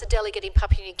when I was a delegate in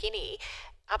Papua New Guinea,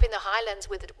 up in the highlands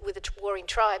with the warring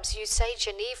tribes, you say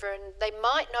Geneva and they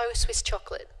might know Swiss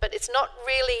chocolate, but it's not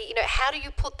really, you know, how do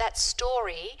you put that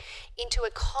story into a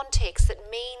context that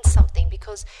means something?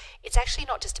 Because it's actually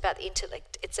not just about the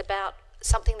intellect, it's about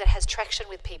something that has traction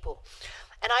with people.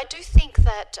 And I do think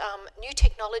that new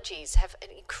technologies have an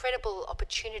incredible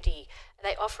opportunity.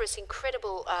 They offer us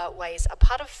incredible ways. A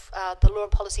part of the Law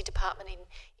and Policy Department in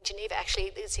Geneva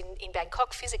actually is in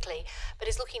Bangkok physically, but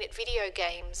is looking at video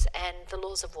games and the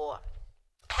laws of war.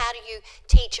 How do you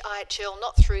teach IHL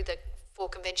not through the 4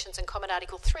 conventions and Common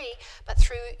Article 3, but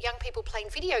through young people playing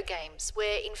video games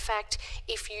where, in fact,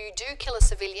 if you do kill a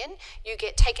civilian, you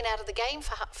get taken out of the game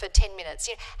for 10 minutes.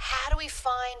 You know, how do we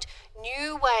find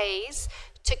new ways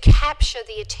to capture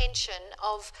the attention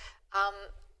of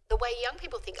the way young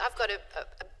people think? I've got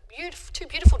two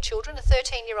beautiful children, a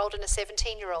 13-year-old and a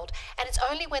 17-year-old, and it's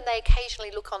only when they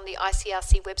occasionally look on the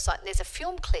ICRC website and there's a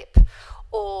film clip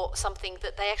or something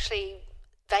that they actually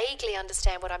vaguely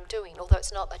understand what I'm doing, although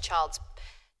it's not a child's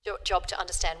job to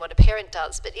understand what a parent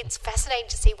does. But it's fascinating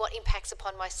to see what impacts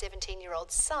upon my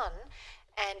 17-year-old son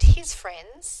and his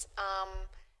friends.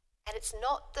 And it's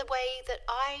not the way that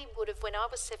I would have, when I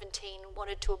was 17,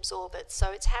 wanted to absorb it.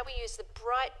 So it's how we use the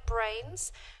bright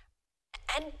brains.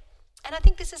 And I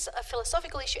think this is a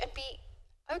philosophical issue, and be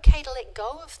okay to let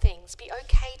go of things, be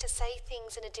okay to say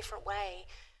things in a different way.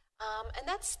 And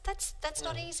that's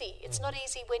not easy. It's not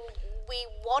easy when we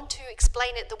want to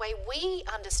explain it the way we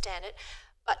understand it,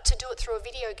 but to do it through a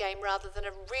video game rather than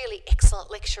a really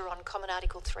excellent lecture on Common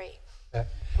Article 3. Yeah.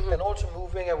 And also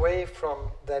moving away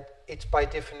from that it's by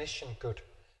definition good.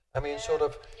 I mean,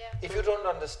 if you don't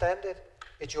understand it,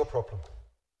 it's your problem.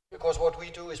 Because what we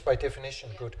do is by definition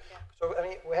good. So, I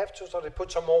mean, we have to sort of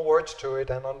put some more words to it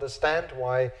and understand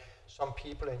why some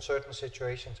people in certain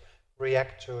situations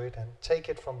react to it and take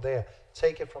it from there,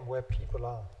 take it from where people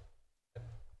are.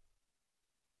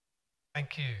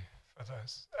 Thank you for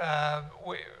those.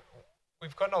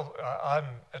 We've gone, I'm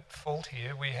at fault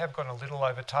here, we have gone a little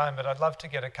over time, but I'd love to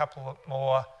get a couple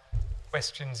more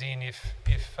questions in if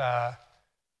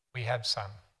we have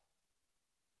some.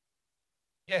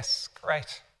 Yes,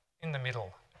 great. In the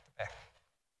middle, at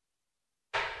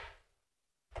the back.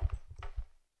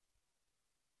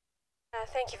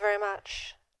 Thank you very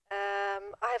much.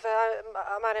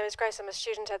 My name is Grace. I'm a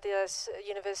student at the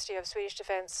University of Swedish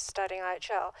Defence studying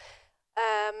IHL.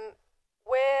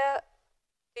 Where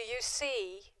do you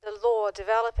see the law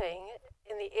developing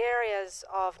in the areas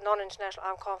of non-international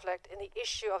armed conflict in the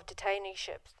issue of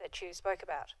detaineeships that you spoke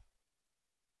about?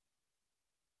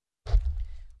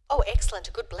 Oh, excellent.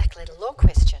 A good black letter law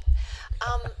question.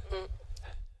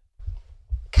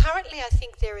 Currently, I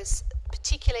think there is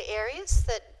particular areas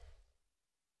that,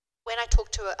 when I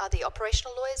talk to the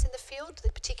operational lawyers in the field,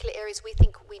 the particular areas we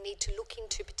think we need to look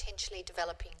into potentially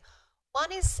developing.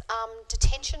 One is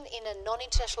detention in a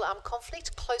non-international armed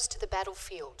conflict close to the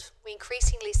battlefield. We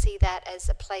increasingly see that as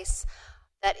a place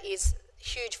that is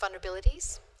huge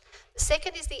vulnerabilities. The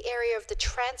second is the area of the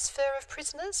transfer of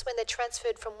prisoners. When they're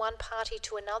transferred from one party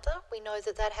to another, we know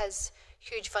that that has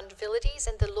huge vulnerabilities,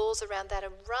 and the laws around that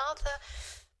are rather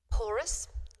porous,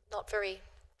 not very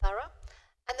thorough.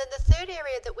 And then the third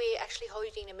area that we're actually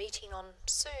holding a meeting on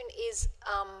soon is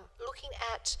looking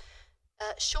at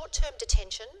short-term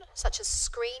detention, such as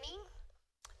screening,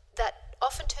 that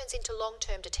often turns into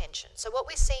long-term detention. So what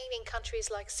we're seeing in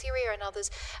countries like Syria and others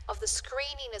of the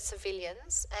screening of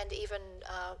civilians and even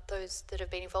those that have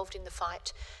been involved in the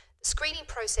fight, the screening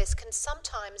process can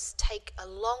sometimes take a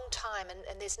long time,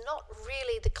 and there's not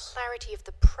really the clarity of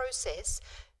the process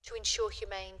to ensure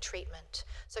humane treatment.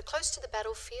 So close to the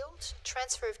battlefield,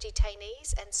 transfer of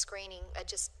detainees and screening are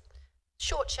just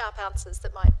short, sharp answers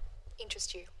that might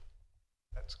interest you.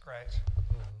 That's great.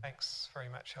 Thanks very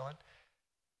much, Helen.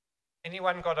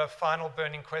 Anyone got a final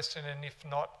burning question? And if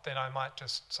not, then I might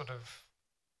just sort of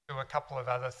do a couple of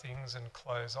other things and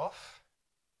close off.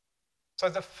 So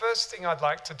the first thing I'd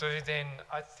like to do then,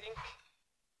 I think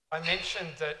I mentioned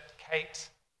that Kate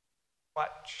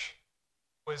Watch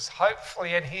was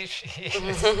hopefully, and here she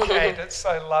is, Kate, it's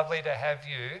so lovely to have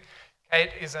you.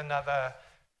 Kate is another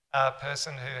a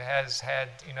person who has had,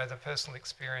 you know, the personal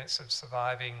experience of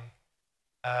surviving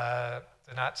the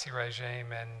Nazi regime.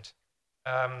 And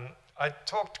I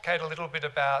talked to Kate a little bit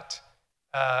about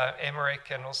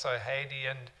Emmerich and also Haiti,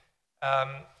 and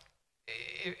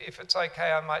if it's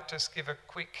okay, I might just give a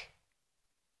quick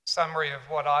summary of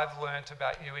what I've learnt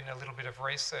about you in a little bit of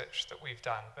research that we've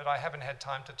done, but I haven't had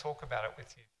time to talk about it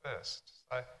with you first.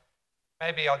 So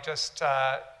maybe I'll just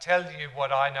tell you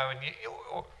what I know, and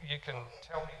you can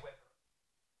tell me whether.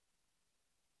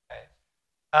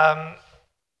 Okay.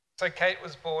 So Kate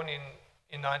was born in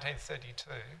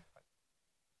 1932.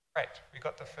 Great, we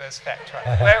got the first fact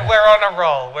right. We're on a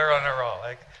roll. We're on a roll.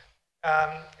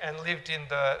 And lived in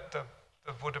the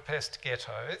Budapest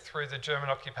ghetto through the German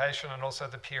occupation and also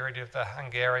the period of the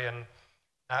Hungarian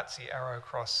Nazi arrow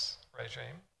cross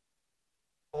regime.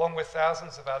 Along with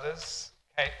thousands of others,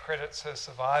 Kate credits her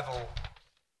survival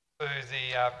to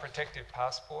the protective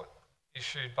passport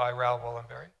issued by Raoul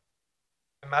Wallenberg.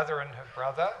 Her mother and her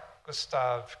brother,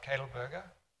 Gustav Kedelberger,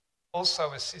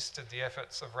 also assisted the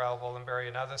efforts of Raoul Wallenberg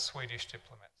and other Swedish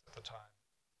diplomats at the time.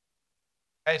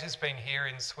 Kate has been here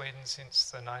in Sweden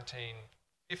since the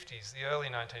 1950s, the early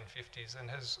 1950s, and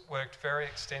has worked very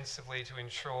extensively to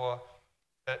ensure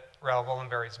that Raoul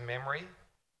Wallenberg's memory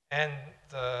and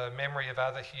the memory of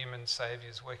other human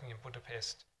saviours working in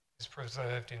Budapest is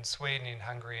preserved in Sweden, in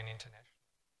Hungary and internationally.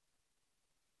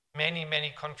 Many,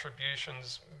 many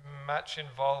contributions, much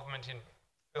involvement in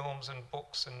films and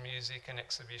books and music and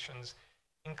exhibitions,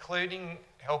 including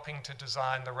helping to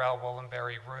design the Raoul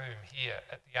Wallenberg room here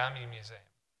at the Army Museum.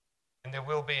 And there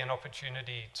will be an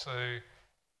opportunity to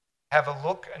have a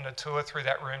look and a tour through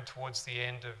that room towards the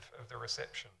end of the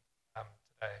reception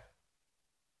today.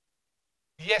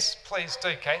 Yes, please do,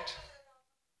 Kate.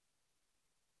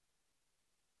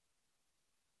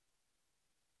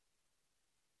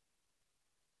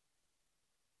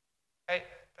 Kate,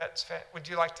 that's fair. Would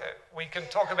you like to, we can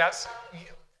talk about,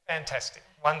 fantastic,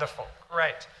 wonderful,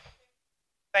 great.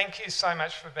 Thank you so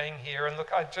much for being here. And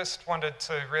look, I just wanted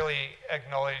to really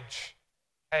acknowledge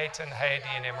Kate and Heidi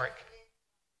and Emmerich.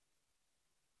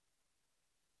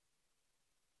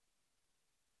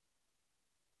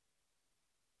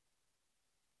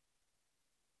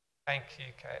 Thank you,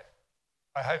 Kate.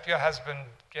 I hope your husband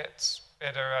gets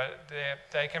better.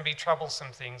 They can be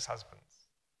troublesome things, husbands.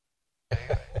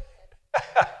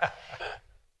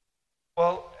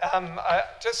 Well,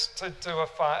 just to do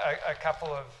a couple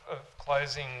of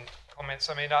closing comments.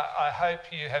 I mean, I hope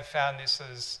you have found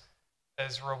this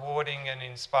as rewarding and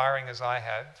inspiring as I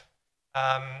have.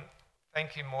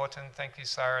 Thank you, Morten. Thank you,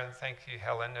 Sarah, and thank you,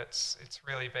 Helen. It's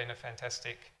really been a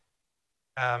fantastic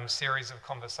series of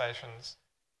conversations.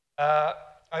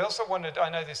 I also wanted, I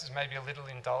know this is maybe a little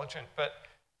indulgent, but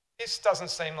this doesn't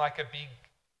seem like a big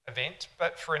event,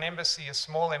 but for an embassy, a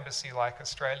small embassy like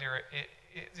Australia,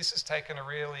 this has taken a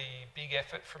really big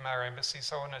effort from our embassy,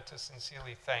 so I wanted to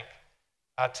sincerely thank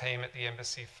our team at the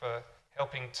embassy for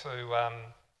helping to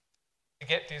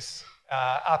get this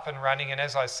up and running. And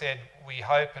as I said, we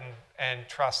hope and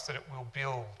trust that it will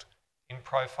build in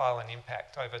profile and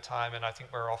impact over time, and I think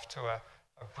we're off to a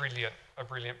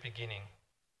brilliant beginning.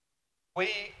 We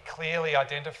clearly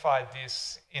identified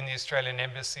this in the Australian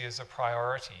Embassy as a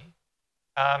priority.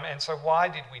 And so why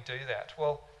did we do that?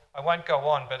 Well, I won't go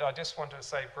on, but I just want to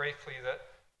say briefly that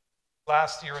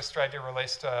last year Australia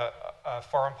released a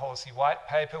foreign policy white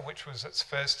paper, which was its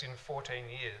first in 14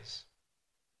 years.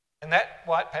 And that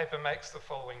white paper makes the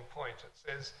following point. It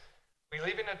says, we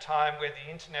live in a time where the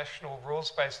international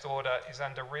rules-based order is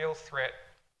under real threat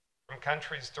from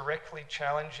countries directly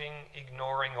challenging,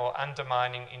 ignoring or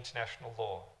undermining international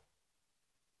law.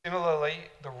 Similarly,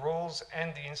 the rules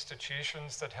and the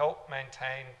institutions that help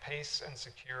maintain peace and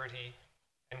security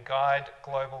and guide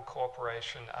global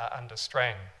cooperation are under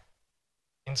strain.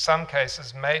 In some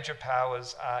cases, major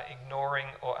powers are ignoring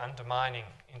or undermining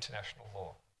international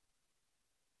law.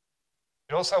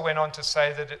 It also went on to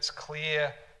say that it's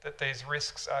clear that these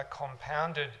risks are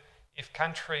compounded if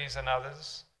countries and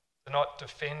others do not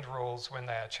defend rules when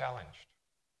they are challenged.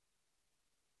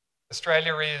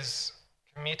 Australia is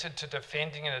committed to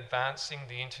defending and advancing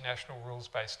the international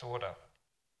rules-based order.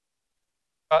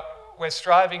 But we're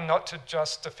striving not to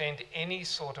just defend any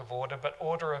sort of order, but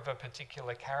order of a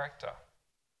particular character.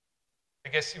 I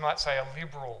guess you might say a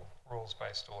liberal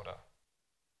rules-based order.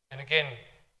 And again,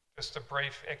 just a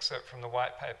brief excerpt from the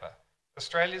white paper.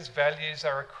 Australia's values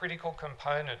are a critical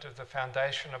component of the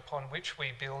foundation upon which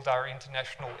we build our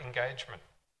international engagement.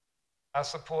 Our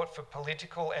support for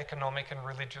political, economic and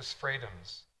religious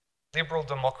freedoms, liberal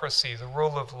democracy, the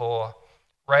rule of law,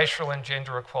 racial and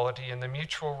gender equality and the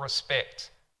mutual respect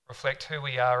reflect who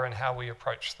we are and how we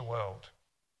approach the world.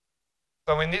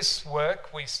 So in this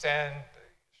work, we stand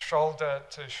shoulder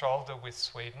to shoulder with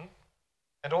Sweden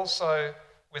and also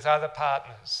with other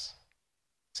partners,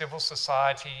 civil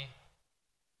society,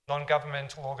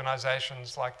 non-governmental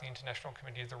organisations like the International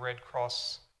Committee of the Red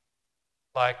Cross,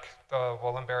 like the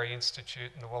Wallenberg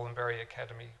Institute and the Wallenberg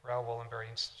Academy, Raoul Wallenberg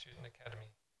Institute and Academy.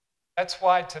 That's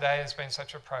why today has been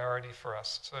such a priority for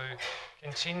us, to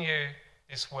continue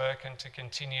this work and to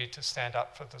continue to stand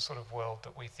up for the sort of world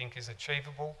that we think is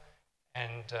achievable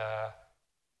and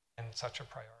such a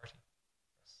priority.